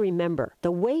need to remember, the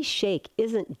Whey Shake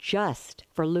isn't just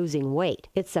for losing weight.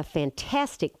 It's a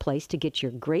fantastic place to get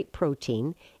your great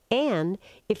protein. And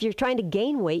if you're trying to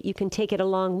gain weight, you can take it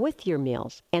along with your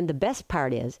meals. And the best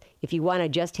part is, if you want to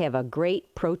just have a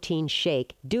great protein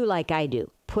shake, do like I do.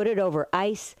 Put it over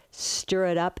ice, stir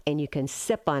it up, and you can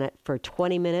sip on it for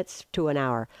 20 minutes to an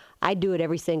hour. I do it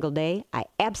every single day. I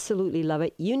absolutely love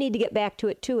it. You need to get back to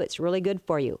it too. It's really good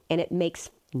for you. And it makes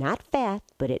not fat,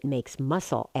 but it makes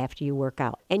muscle after you work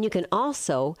out. And you can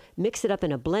also mix it up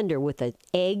in a blender with an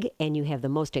egg, and you have the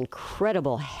most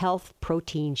incredible health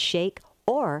protein shake.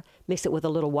 Or mix it with a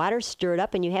little water, stir it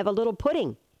up, and you have a little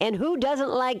pudding. And who doesn't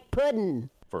like pudding?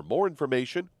 For more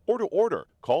information or to order,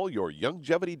 call your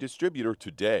Youngevity distributor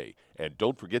today. And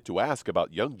don't forget to ask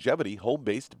about Youngevity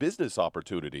home-based business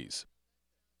opportunities.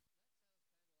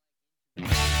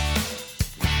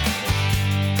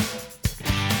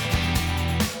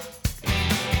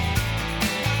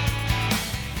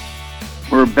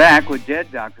 We're back with Dead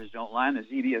Doctors Don't Lie on the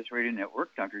ZBS Radio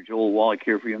Network. Dr. Joel Wallach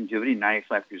here for Youngevity, 90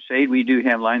 Life Crusade. We do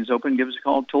have lines open. Give us a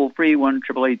call toll-free,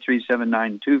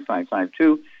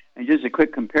 1-888-379-2552. And just a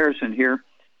quick comparison here.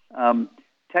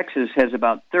 Texas has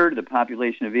about a third of the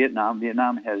population of Vietnam.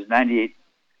 Vietnam has 98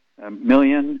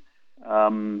 million,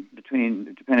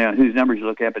 depending on whose numbers you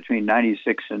look at, between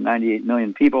 96 and 98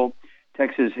 million people.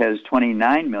 Texas has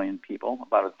 29 million people,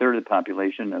 about a third of the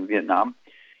population of Vietnam.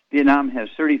 Vietnam has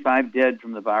 35 dead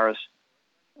from the virus.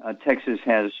 Texas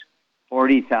has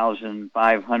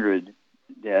 40,500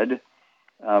 dead.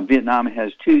 Vietnam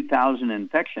has 2,000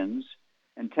 infections,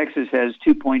 and Texas has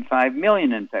 2.5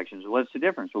 million infections. What's the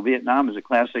difference? Well, Vietnam is a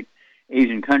classic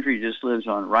Asian country, just lives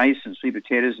on rice and sweet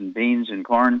potatoes and beans and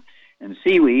corn and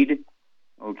seaweed,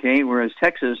 okay, whereas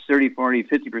Texas, 30, 40,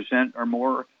 50% or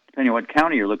more, depending on what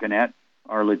county you're looking at,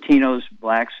 are Latinos,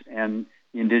 blacks, and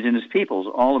the indigenous peoples,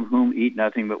 all of whom eat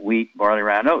nothing but wheat, barley,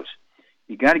 rye, and oats.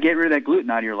 You got to get rid of that gluten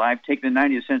out of your life, take the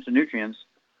 90 essential nutrients,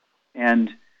 and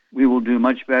we will do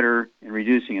much better in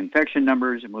reducing infection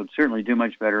numbers, and we'll certainly do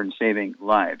much better in saving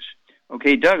lives.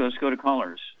 Okay, Doug, let's go to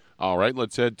callers. All right,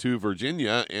 let's head to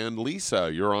Virginia. And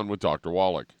Lisa, you're on with Dr.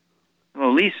 Wallach.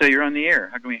 Hello, Lisa, you're on the air.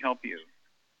 How can we help you?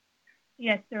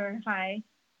 Yes, sir. Hi.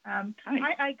 Hi.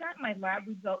 I got my lab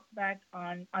results back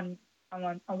on when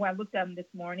I looked at them this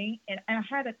morning, and I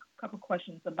had a couple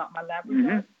questions about my lab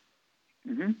results.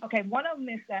 Mm-hmm. Okay, one of them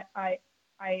is that I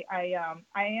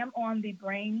am on the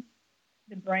brain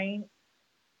and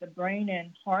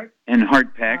heart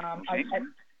pack. Okay.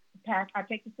 I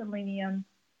take the selenium,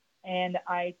 and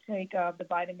I take the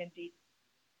vitamin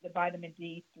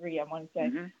D3. I want to say.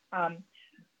 Mm-hmm.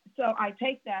 So I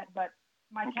take that, but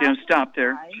my okay, stop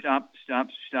there. Stop.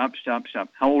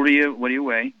 How old are you? What do you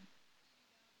weigh?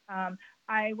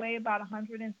 I weigh about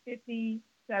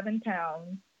 157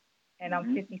 pounds, and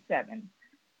I'm 57.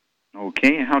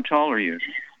 Okay, and how tall are you?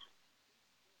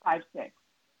 5'6".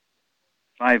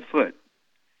 5 foot.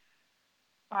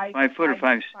 5 foot or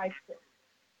 5'6"?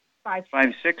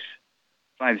 5'6".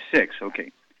 5'6".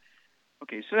 Okay.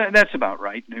 Okay, so that's about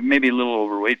right. Maybe a little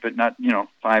overweight, but not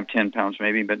 5-10 pounds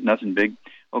maybe, but nothing big.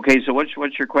 Okay, so what's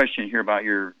your question here about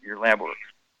your lab work?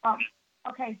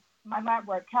 Okay, my lab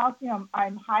work. Calcium.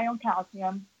 I'm high on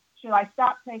calcium. Should I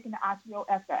stop taking the Osteo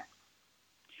FX?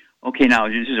 Okay, now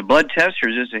is this a blood test or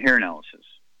is this a hair analysis?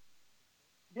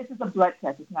 This is a blood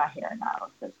test. It's not hair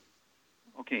analysis.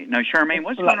 Okay, now Charmaine,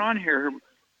 what's going on here?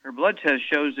 Her blood test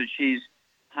shows that she's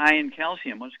high in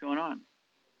calcium. What's going on?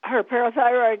 Her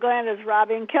parathyroid gland is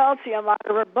robbing calcium out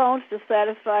of her bones to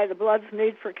satisfy the blood's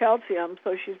need for calcium,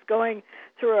 so she's going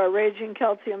through a raging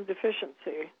calcium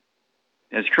deficiency.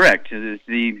 That's correct.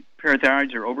 The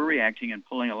parathyroids are overreacting and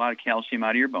pulling a lot of calcium out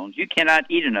of your bones. You cannot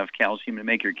eat enough calcium to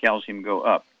make your calcium go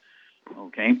up,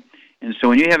 okay? And so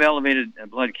when you have elevated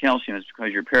blood calcium, it's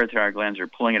because your parathyroid glands are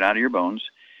pulling it out of your bones.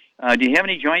 Do you have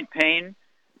any joint pain?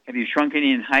 Have you shrunk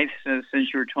any in height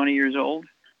since you were 20 years old?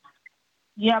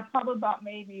 Yeah, probably about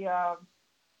maybe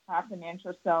half an inch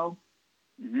or so.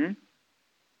 Mm-hmm. Do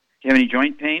you have any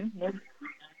joint pain?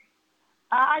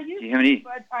 I used to,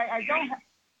 but I don't have,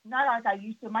 not like I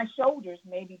used to. My shoulders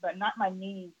maybe, but not my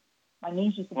knees. My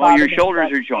knees used to bother me. Well, your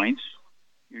shoulders are joints.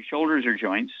 Your shoulders are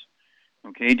joints.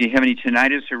 Okay, do you have any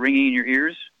tinnitus or ringing in your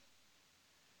ears?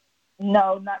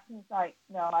 No, not since I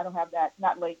don't have that.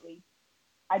 Not lately.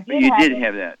 But you did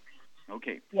have that.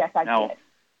 Okay. Yes, I did.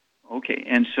 Okay,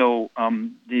 and so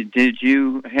did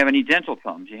you have any dental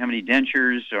problems? Do you have any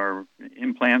dentures or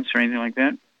implants or anything like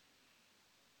that?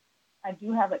 I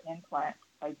do have an implant.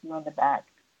 I do on the back.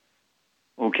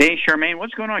 Okay, Charmaine,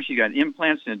 what's going on? She got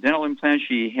implants and a dental implant.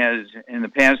 She has, in the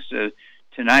past,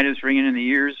 tinnitus, ringing in the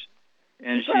ears,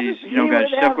 and she's, got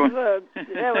stuff going.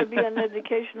 That would be an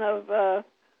indication of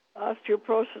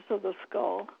osteoporosis of the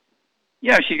skull.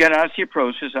 Yeah, she got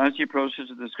osteoporosis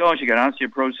of the skull. She got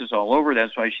osteoporosis all over.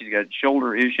 That's why she's got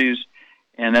shoulder issues,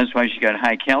 and that's why she got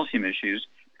high calcium issues,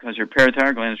 because her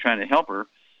parathyroid gland is trying to help her,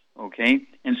 okay?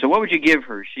 And so what would you give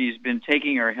her? She's been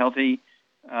taking her healthy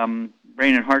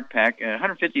brain and heart pack.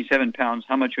 157 pounds,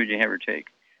 how much would you have her take?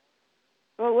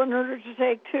 Well, I wouldn't hurt her to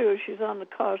take 2. She's on the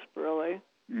cusp, really.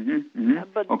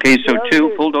 Okay, so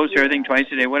 2, full dose, everything, twice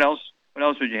a day. What else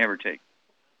would you have her take?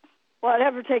 Well, I'd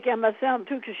have her take MSM,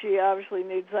 too, because she obviously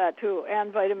needs that, too,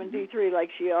 and vitamin D3,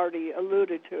 like she already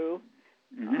alluded to.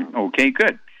 Okay,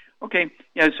 good. Okay,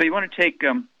 yeah, so you want to take,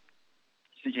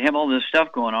 since you have all this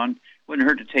stuff going on, wouldn't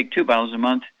hurt to take 2 bottles a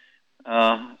month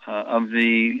of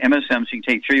the MSM, so you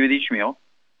can take 3 with each meal.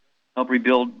 Help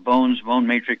rebuild bones, bone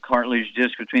matrix, cartilage,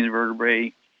 disc between the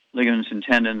vertebrae, ligaments and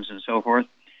tendons, and so forth.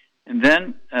 And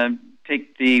then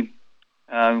take the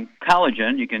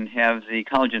collagen. You can have the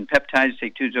collagen peptides,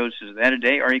 take 2 doses of that a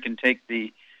day, or you can take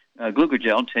the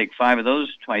glucogel, take 5 of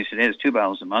those twice a day. That's 2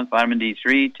 bottles a month. Vitamin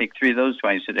D3, take 3 of those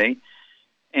twice a day.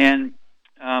 And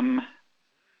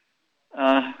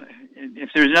if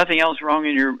there's nothing else wrong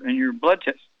in your blood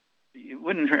test, it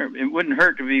wouldn't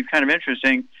hurt to be kind of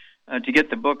interesting to get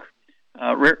the book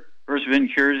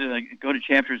Versavin Cures. Go to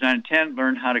chapters 9 and 10,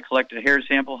 learn how to collect a hair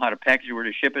sample, how to package it, where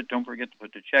to ship it. Don't forget to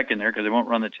put the check in there, because they won't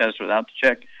run the test without the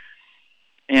check.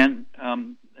 And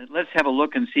let's have a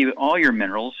look and see all your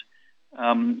minerals.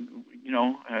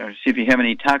 See if you have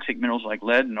any toxic minerals like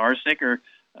lead and arsenic,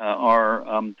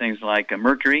 or things like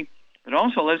mercury. But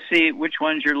also, let's see which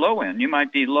ones you're low in. You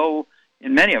might be low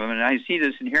in many of them, and I see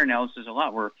this in hair analysis a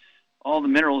lot, where all the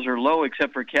minerals are low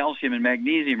except for calcium and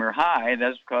magnesium are high.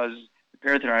 That's because the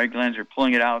parathyroid glands are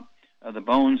pulling it out of the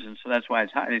bones, and so that's why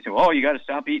it's high. They say, you got to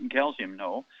stop eating calcium.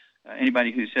 No,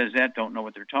 anybody who says that don't know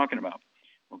what they're talking about.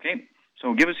 Okay?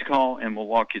 So give us a call, and we'll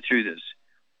walk you through this.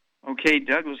 Okay,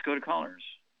 Doug, let's go to callers.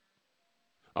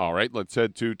 All right, let's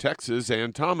head to Texas.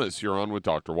 And Thomas, you're on with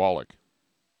Dr. Wallach.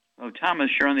 Oh, Thomas,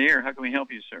 you're on the air. How can we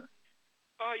help you, sir?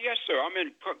 Yes, sir. I'm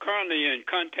currently in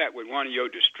contact with one of your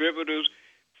distributors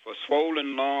for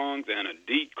swollen lungs and a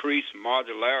decreased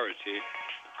modularity.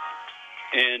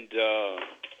 And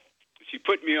she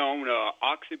put me on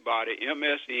Oxybody,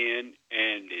 MSN,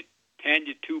 and the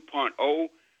Tanya 2.0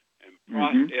 and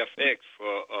Prost FX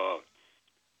for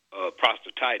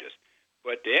prostatitis.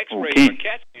 But the X-ray for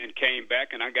CAT scan came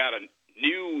back, and I got a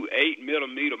new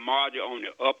 8-millimeter module on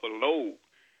the upper lobe,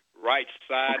 right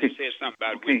side. It said something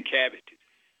about weak cavity.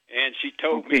 And she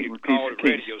told me to call the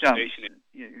radio station.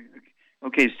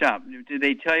 Okay, stop. Did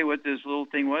they tell you what this little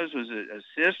thing was? Was it a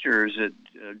cyst, or is it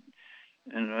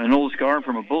an old scar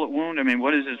from a bullet wound? I mean,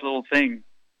 what is this little thing?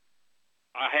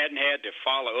 I hadn't had to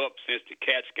follow up since the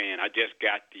CAT scan. I just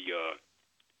got the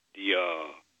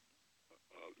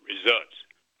results.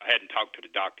 I hadn't talked to the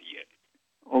doctor yet.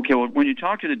 Okay, well, when you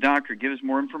talk to the doctor, give us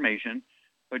more information.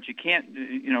 But you can't,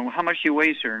 how much do you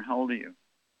weigh, sir, and how old are you?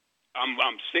 I'm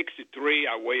 63.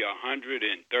 I weigh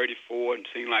 134, and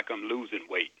seem like I'm losing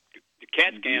weight. The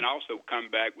CAT scan also come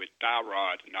back with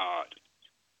thyroid nodules.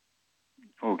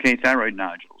 Okay, thyroid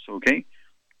nodules. Okay.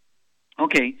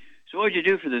 Okay. So what would you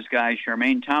do for this guy,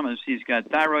 Charmaine Thomas? He's got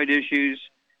thyroid issues,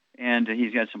 and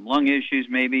he's got some lung issues.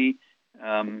 Maybe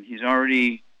he's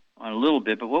already on a little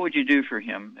bit. But what would you do for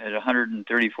him at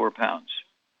 134 pounds?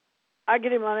 I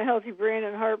get him on a Healthy Brain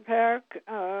and Heart Pack,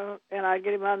 and I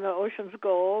get him on the Ocean's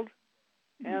Gold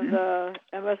and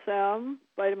MSM,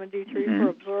 vitamin D3 for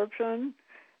absorption.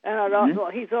 And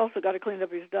he's also got to clean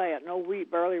up his diet. No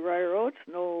wheat, barley, rye, or oats,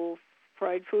 no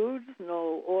fried foods,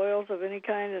 no oils of any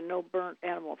kind, and no burnt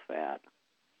animal fat.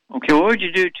 Okay, what would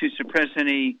you do to suppress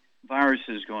any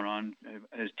viruses going on?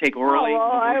 Take orally?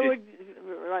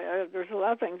 There's a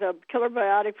lot of things. A killer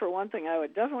biotic, for one thing, I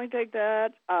would definitely take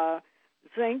that.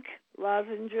 Zinc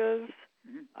lozenges,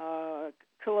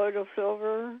 colloidal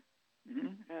silver.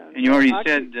 And you already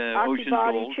said Ocean's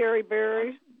Gold. Cherry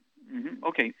berry.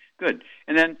 Okay, good.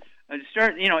 And then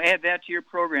start, add that to your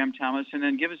program, Thomas, and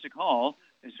then give us a call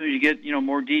as soon as you get,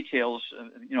 more details,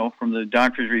 from the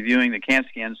doctors reviewing the CAT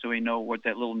scan, so we know what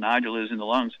that little nodule is in the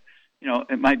lungs.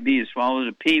 It might be you swallowed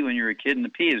a pea when you were a kid, and the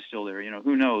pea is still there.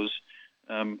 Who knows?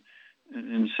 And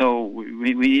so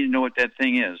we need to know what that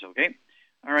thing is. Okay.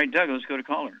 All right, Doug, let's go to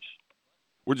callers.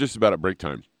 We're just about at break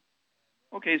time.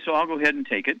 Okay, so I'll go ahead and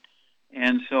take it.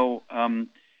 And so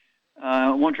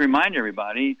I want to remind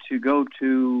everybody to go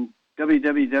to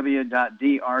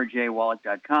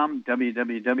www.drjwallach.com,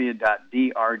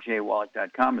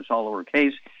 www.drjwallach.com. It's all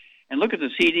lowercase. And look at the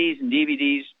CDs and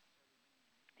DVDs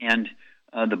and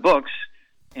the books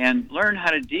and learn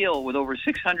how to deal with over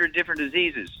 600 different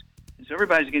diseases. And so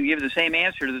everybody's going to give the same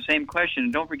answer to the same question.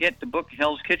 And don't forget the book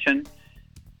Hell's Kitchen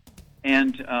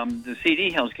and the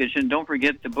CD Hell's Kitchen. Don't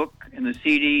forget the book and the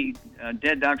CD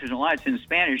Dead Doctors Don't Lie. It's in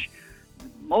Spanish.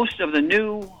 Most of the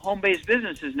new home-based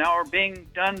businesses now are being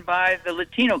done by the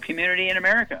Latino community in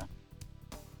America.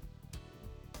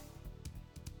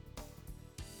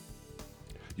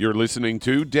 You're listening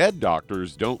to Dead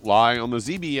Doctors Don't Lie on the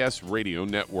ZBS Radio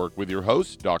Network with your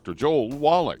host, Dr. Joel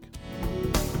Wallach.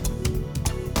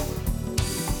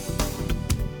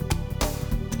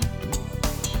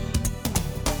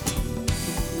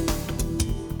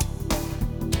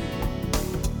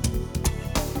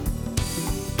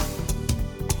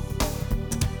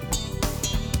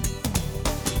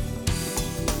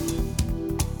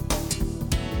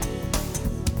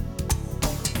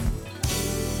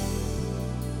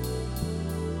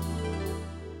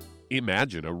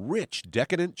 Imagine a rich,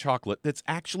 decadent chocolate that's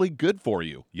actually good for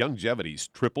you. Youngevity's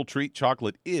Triple Treat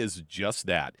chocolate is just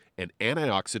that, an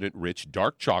antioxidant-rich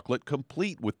dark chocolate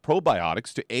complete with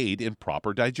probiotics to aid in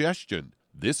proper digestion.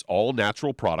 This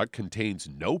all-natural product contains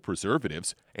no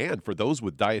preservatives, and for those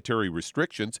with dietary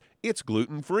restrictions, it's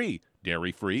gluten-free,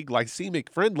 dairy-free,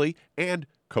 glycemic-friendly, and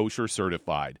kosher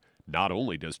certified. Not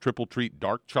only does Triple Treat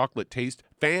dark chocolate taste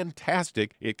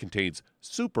fantastic, it contains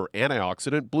super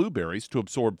antioxidant blueberries to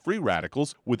absorb free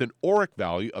radicals with an ORAC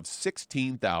value of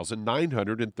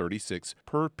 16,936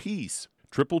 per piece.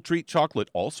 Triple Treat chocolate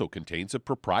also contains a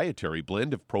proprietary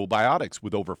blend of probiotics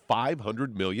with over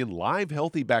 500 million live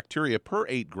healthy bacteria per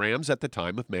 8 grams at the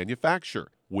time of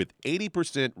manufacture. with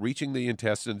 80% reaching the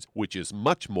intestines, which is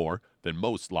much more than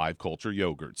most live culture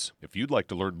yogurts. If you'd like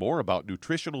to learn more about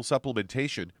nutritional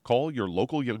supplementation, call your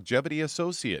local Youngevity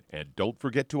associate, and don't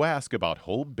forget to ask about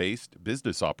home-based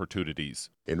business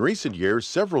opportunities. In recent years,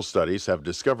 several studies have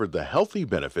discovered the healthy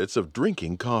benefits of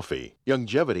drinking coffee.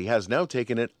 Youngevity has now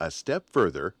taken it a step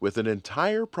further with an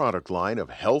entire product line of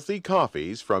healthy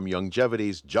coffees from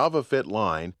Youngevity's JavaFit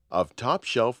line of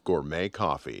top-shelf gourmet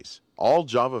coffees. All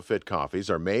JavaFit coffees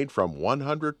are made from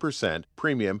 100%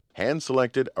 premium,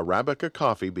 hand-selected Arabica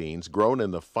coffee beans grown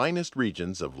in the finest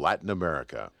regions of Latin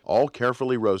America, all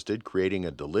carefully roasted, creating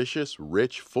a delicious,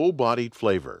 rich, full-bodied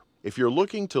flavor. If you're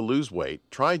looking to lose weight,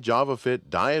 try JavaFit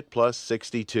Diet Plus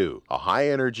 62, a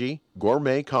high-energy,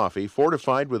 gourmet coffee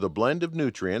fortified with a blend of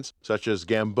nutrients such as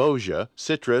gambosia,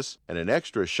 citrus, and an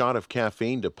extra shot of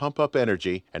caffeine to pump up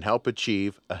energy and help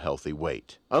achieve a healthy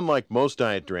weight. Unlike most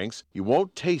diet drinks, you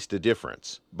won't taste a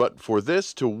difference. But for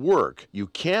this to work, you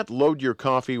can't load your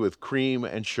coffee with cream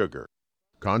and sugar.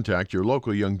 Contact your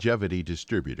local Youngevity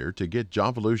distributor to get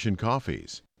Javalution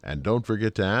coffees. And don't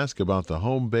forget to ask about the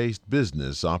home-based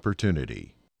business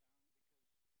opportunity.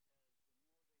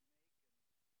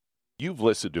 You've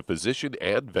listened to physician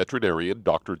and veterinarian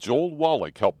Dr. Joel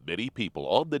Wallach help many people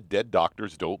on the Dead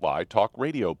Doctors Don't Lie talk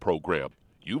radio program.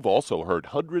 You've also heard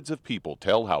hundreds of people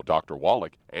tell how Dr.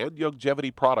 Wallach and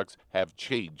Youngevity products have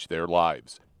changed their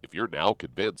lives. If you're now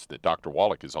convinced that Dr.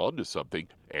 Wallach is onto something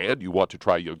and you want to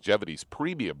try Youngevity's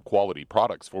premium quality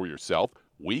products for yourself,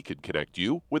 we can connect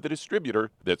you with a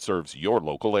distributor that serves your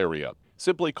local area.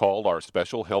 Simply call our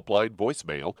special helpline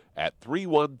voicemail at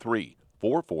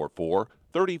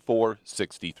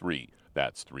 313-444-3463.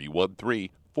 That's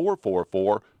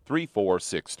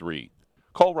 313-444-3463.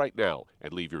 Call right now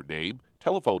and leave your name,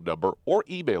 telephone number, or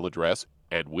email address,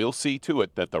 and we'll see to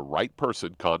it that the right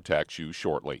person contacts you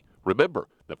shortly. Remember,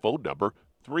 the phone number,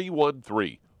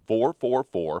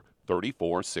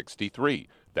 313-444-3463.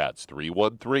 That's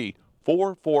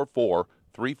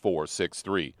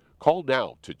 313-444-3463. Call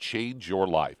now to change your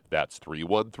life. That's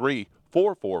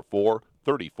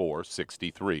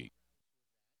 313-444-3463.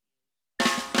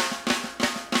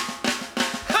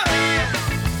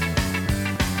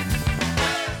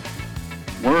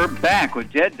 We're back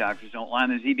with Dead Doctors Don't Lie on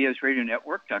the ZBS Radio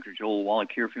Network. Dr. Joel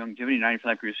Wallach here for Youngevity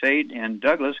 95 Crusade. And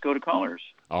Doug, let's go to callers.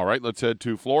 All right, let's head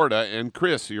to Florida. And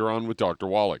Chris, you're on with Dr.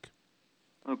 Wallach.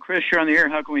 Well, Chris, you're on the air.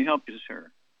 How can we help you, sir?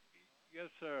 Yes,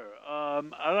 sir.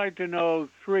 I'd like to know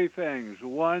three things.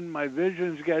 One, my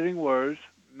vision's getting worse,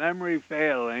 memory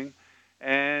failing,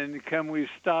 and can we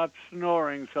stop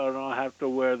snoring so I don't have to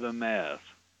wear the mask?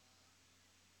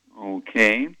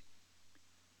 Okay.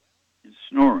 And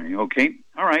snoring. Okay.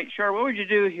 All right, sure. What would you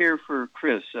do here for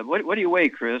Chris? What do you weigh,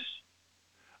 Chris?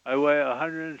 I weigh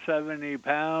 170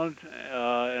 pounds,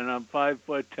 and I'm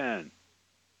 5'10".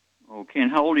 Okay.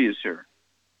 And how old are you, sir?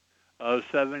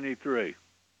 73.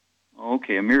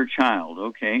 Okay, a mere child.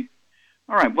 Okay.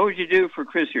 All right, what would you do for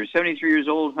Chris here? 73 years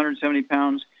old, 170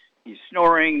 pounds. He's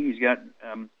snoring. He's got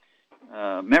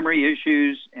memory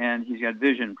issues, and he's got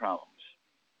vision problems.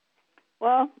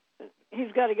 Well,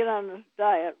 he's got to get on the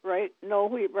diet, right? No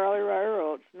wheat, barley, rye, or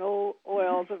oats, no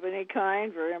oils of any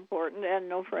kind, very important, and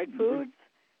no fried foods,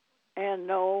 and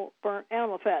no burnt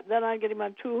animal fat. Then I'd get him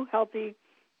on 2 healthy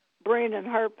brain and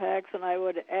heart packs, and I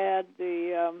would add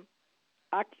the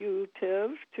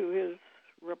Occutive to his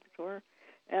repertoire,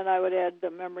 and I would add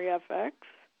the Memory FX.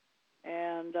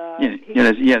 And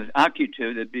yes,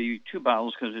 Occutive. That'd be 2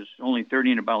 bottles because it's only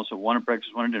 30 in a bottle, so 1 at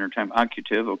breakfast, 1 at dinner time.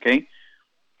 Occutive, okay.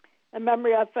 And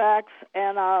Memory FX,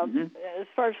 and as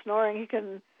far as snoring, he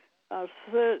can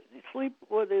sleep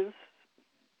with his,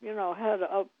 head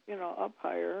up, up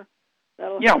higher.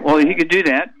 He could do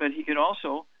that, but he could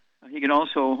also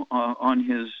on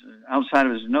his outside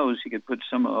of his nose, he could put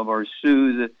some of our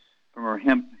Soothe from our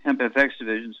Hemp FX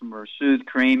division, some of our Soothe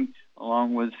cream,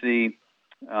 along with the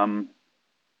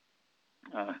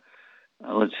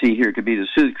let's see here, it could be the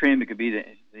Soothe cream, it could be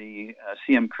the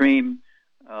CM cream,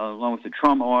 along with the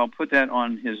trauma oil. Put that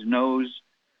on his nose,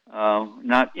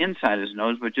 not inside his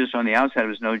nose, but just on the outside of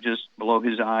his nose, just below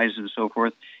his eyes and so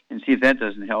forth, and see if that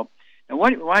doesn't help. Now,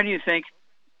 why do you think?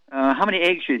 How many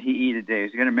eggs should he eat a day?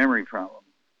 He's got a memory problem.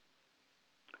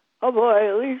 Oh boy,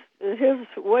 at least his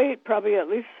weight, probably at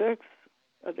least 6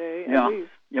 a day. Yeah, at least.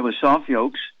 Yeah, with soft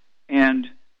yolks. And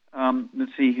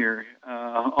let's see here.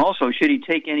 Also, should he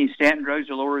take any statin drugs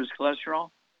to lower his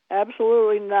cholesterol?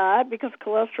 Absolutely not, because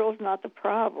cholesterol is not the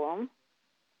problem.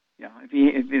 Yeah, if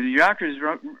your doctor has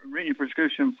written a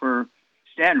prescription for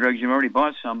statin drugs, you've already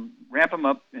bought some, wrap them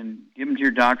up and give them to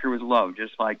your doctor with love,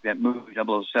 just like that movie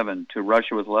 007, To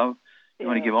Russia with Love. You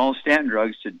want to give all statin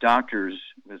drugs to doctors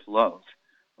with love.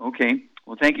 Okay.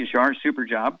 Well, thank you, Shar. Super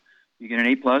job. You get an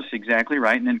A+, exactly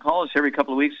right. And then call us every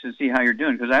couple of weeks to see how you're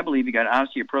doing, because I believe you got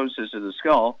osteoporosis of the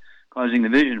skull causing the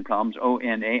vision problems,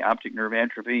 ONA, optic nerve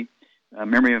atrophy,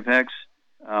 memory effects,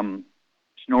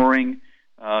 snoring.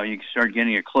 You start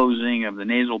getting a closing of the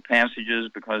nasal passages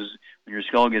because when your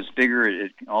skull gets bigger,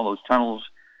 all those tunnels,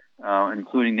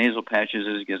 including nasal patches,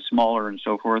 get smaller and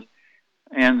so forth.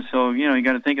 And so, you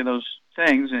got to think of those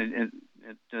things. At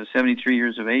 73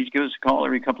 years of age, give us a call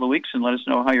every couple of weeks and let us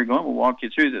know how you're going. We'll walk you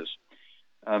through this.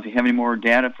 If you have any more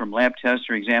data from lab tests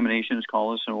or examinations,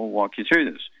 call us and we'll walk you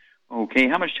through this. Okay,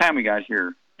 how much time we got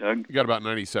here, Doug? You got about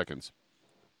 90 seconds.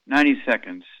 90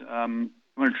 seconds. Want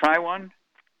to try one?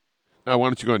 Why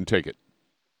don't you go ahead and take it?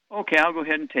 Okay, I'll go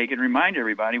ahead and take it. Remind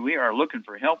everybody, we are looking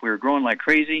for help. We are growing like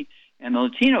crazy. And the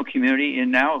Latino community,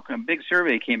 and now a big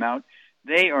survey came out,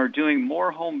 they are doing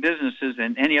more home businesses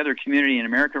than any other community in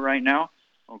America right now.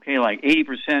 Okay, like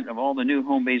 80% of all the new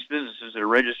home-based businesses that are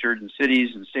registered in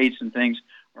cities and states and things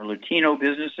are Latino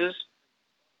businesses.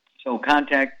 So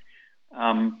contact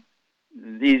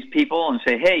these people and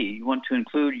say, hey, you want to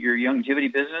include your longevity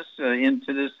business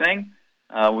into this thing?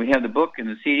 We have the book and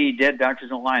the CD, Dead Doctors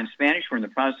Don't Lie in Spanish. We're in the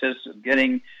process of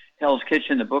getting Hell's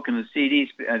Kitchen, the book and the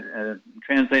CD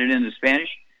translated into Spanish.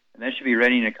 And that should be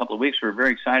ready in a couple of weeks. We're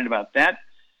very excited about that.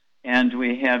 And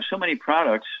we have so many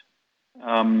products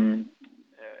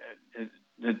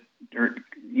that are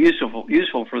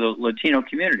useful for the Latino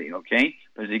community, okay?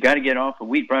 Because you got to get off of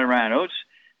wheat, butter, rye, and oats,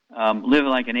 live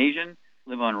like an Asian,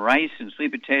 live on rice and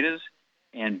sweet potatoes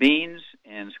and beans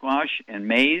and squash and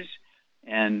maize.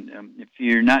 And if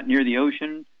you're not near the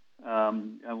ocean,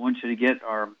 I want you to get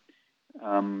our,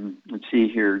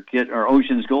 get our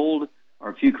Ocean's Gold,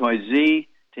 our Fucoid Z.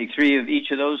 Take 3 of each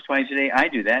of those twice a day. I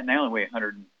do that, and I only weigh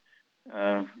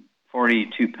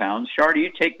 142 pounds. Char, do you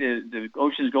take the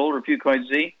Ocean's Gold or Fucoid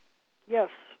Z? Yes.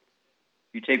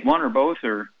 You take one or both,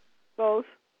 or? Both.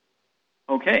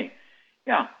 Okay.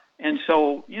 Yeah. And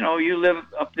so, you live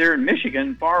up there in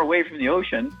Michigan, far away from the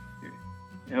ocean,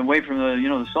 away from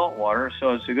the salt water,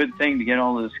 so it's a good thing to get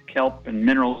all this kelp and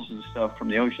minerals and stuff from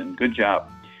the ocean. Good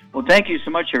job. Well, thank you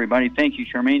so much, everybody. Thank you,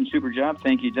 Charmaine. Super job.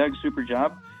 Thank you, Doug. Super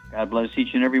job. God bless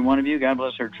each and every one of you. God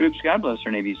bless our troops. God bless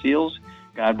our Navy SEALs.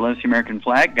 God bless the American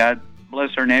flag. God bless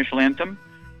our national anthem.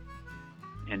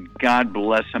 And God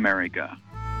bless America.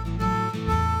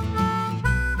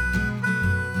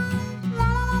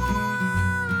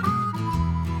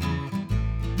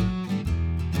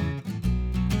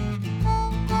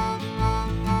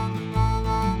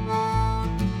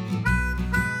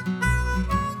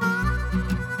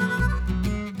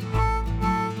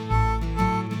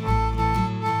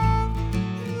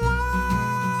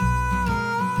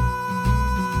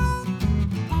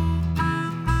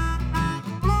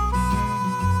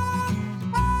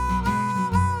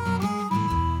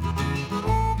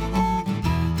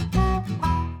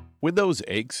 When those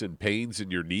aches and pains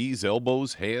in your knees,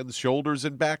 elbows, hands, shoulders,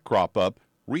 and back crop up,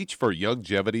 reach for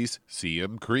Youngevity's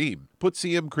CM Cream. Put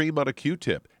CM Cream on a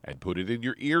Q-tip and put it in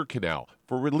your ear canal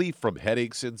for relief from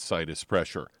headaches and sinus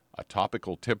pressure. A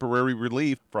topical temporary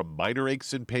relief from minor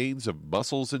aches and pains of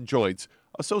muscles and joints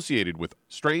associated with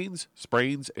strains,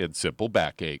 sprains, and simple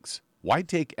backaches. Why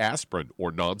take aspirin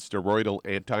or non-steroidal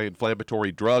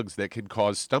anti-inflammatory drugs that can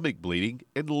cause stomach bleeding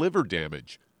and liver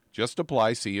damage? Just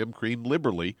apply CM Cream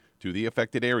liberally to the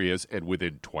affected areas, and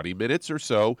within 20 minutes or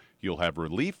so, you'll have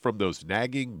relief from those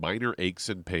nagging minor aches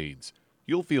and pains.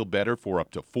 You'll feel better for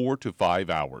up to 4 to 5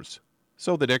 hours.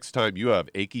 So the next time you have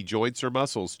achy joints or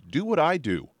muscles, do what I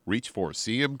do. Reach for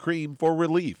CM Cream for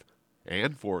relief.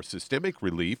 And for systemic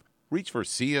relief, reach for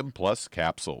CM Plus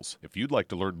capsules. If you'd like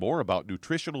to learn more about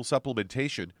nutritional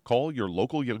supplementation, call your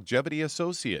local Youngevity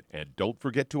associate. And don't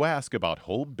forget to ask about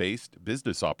home-based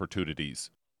business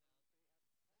opportunities.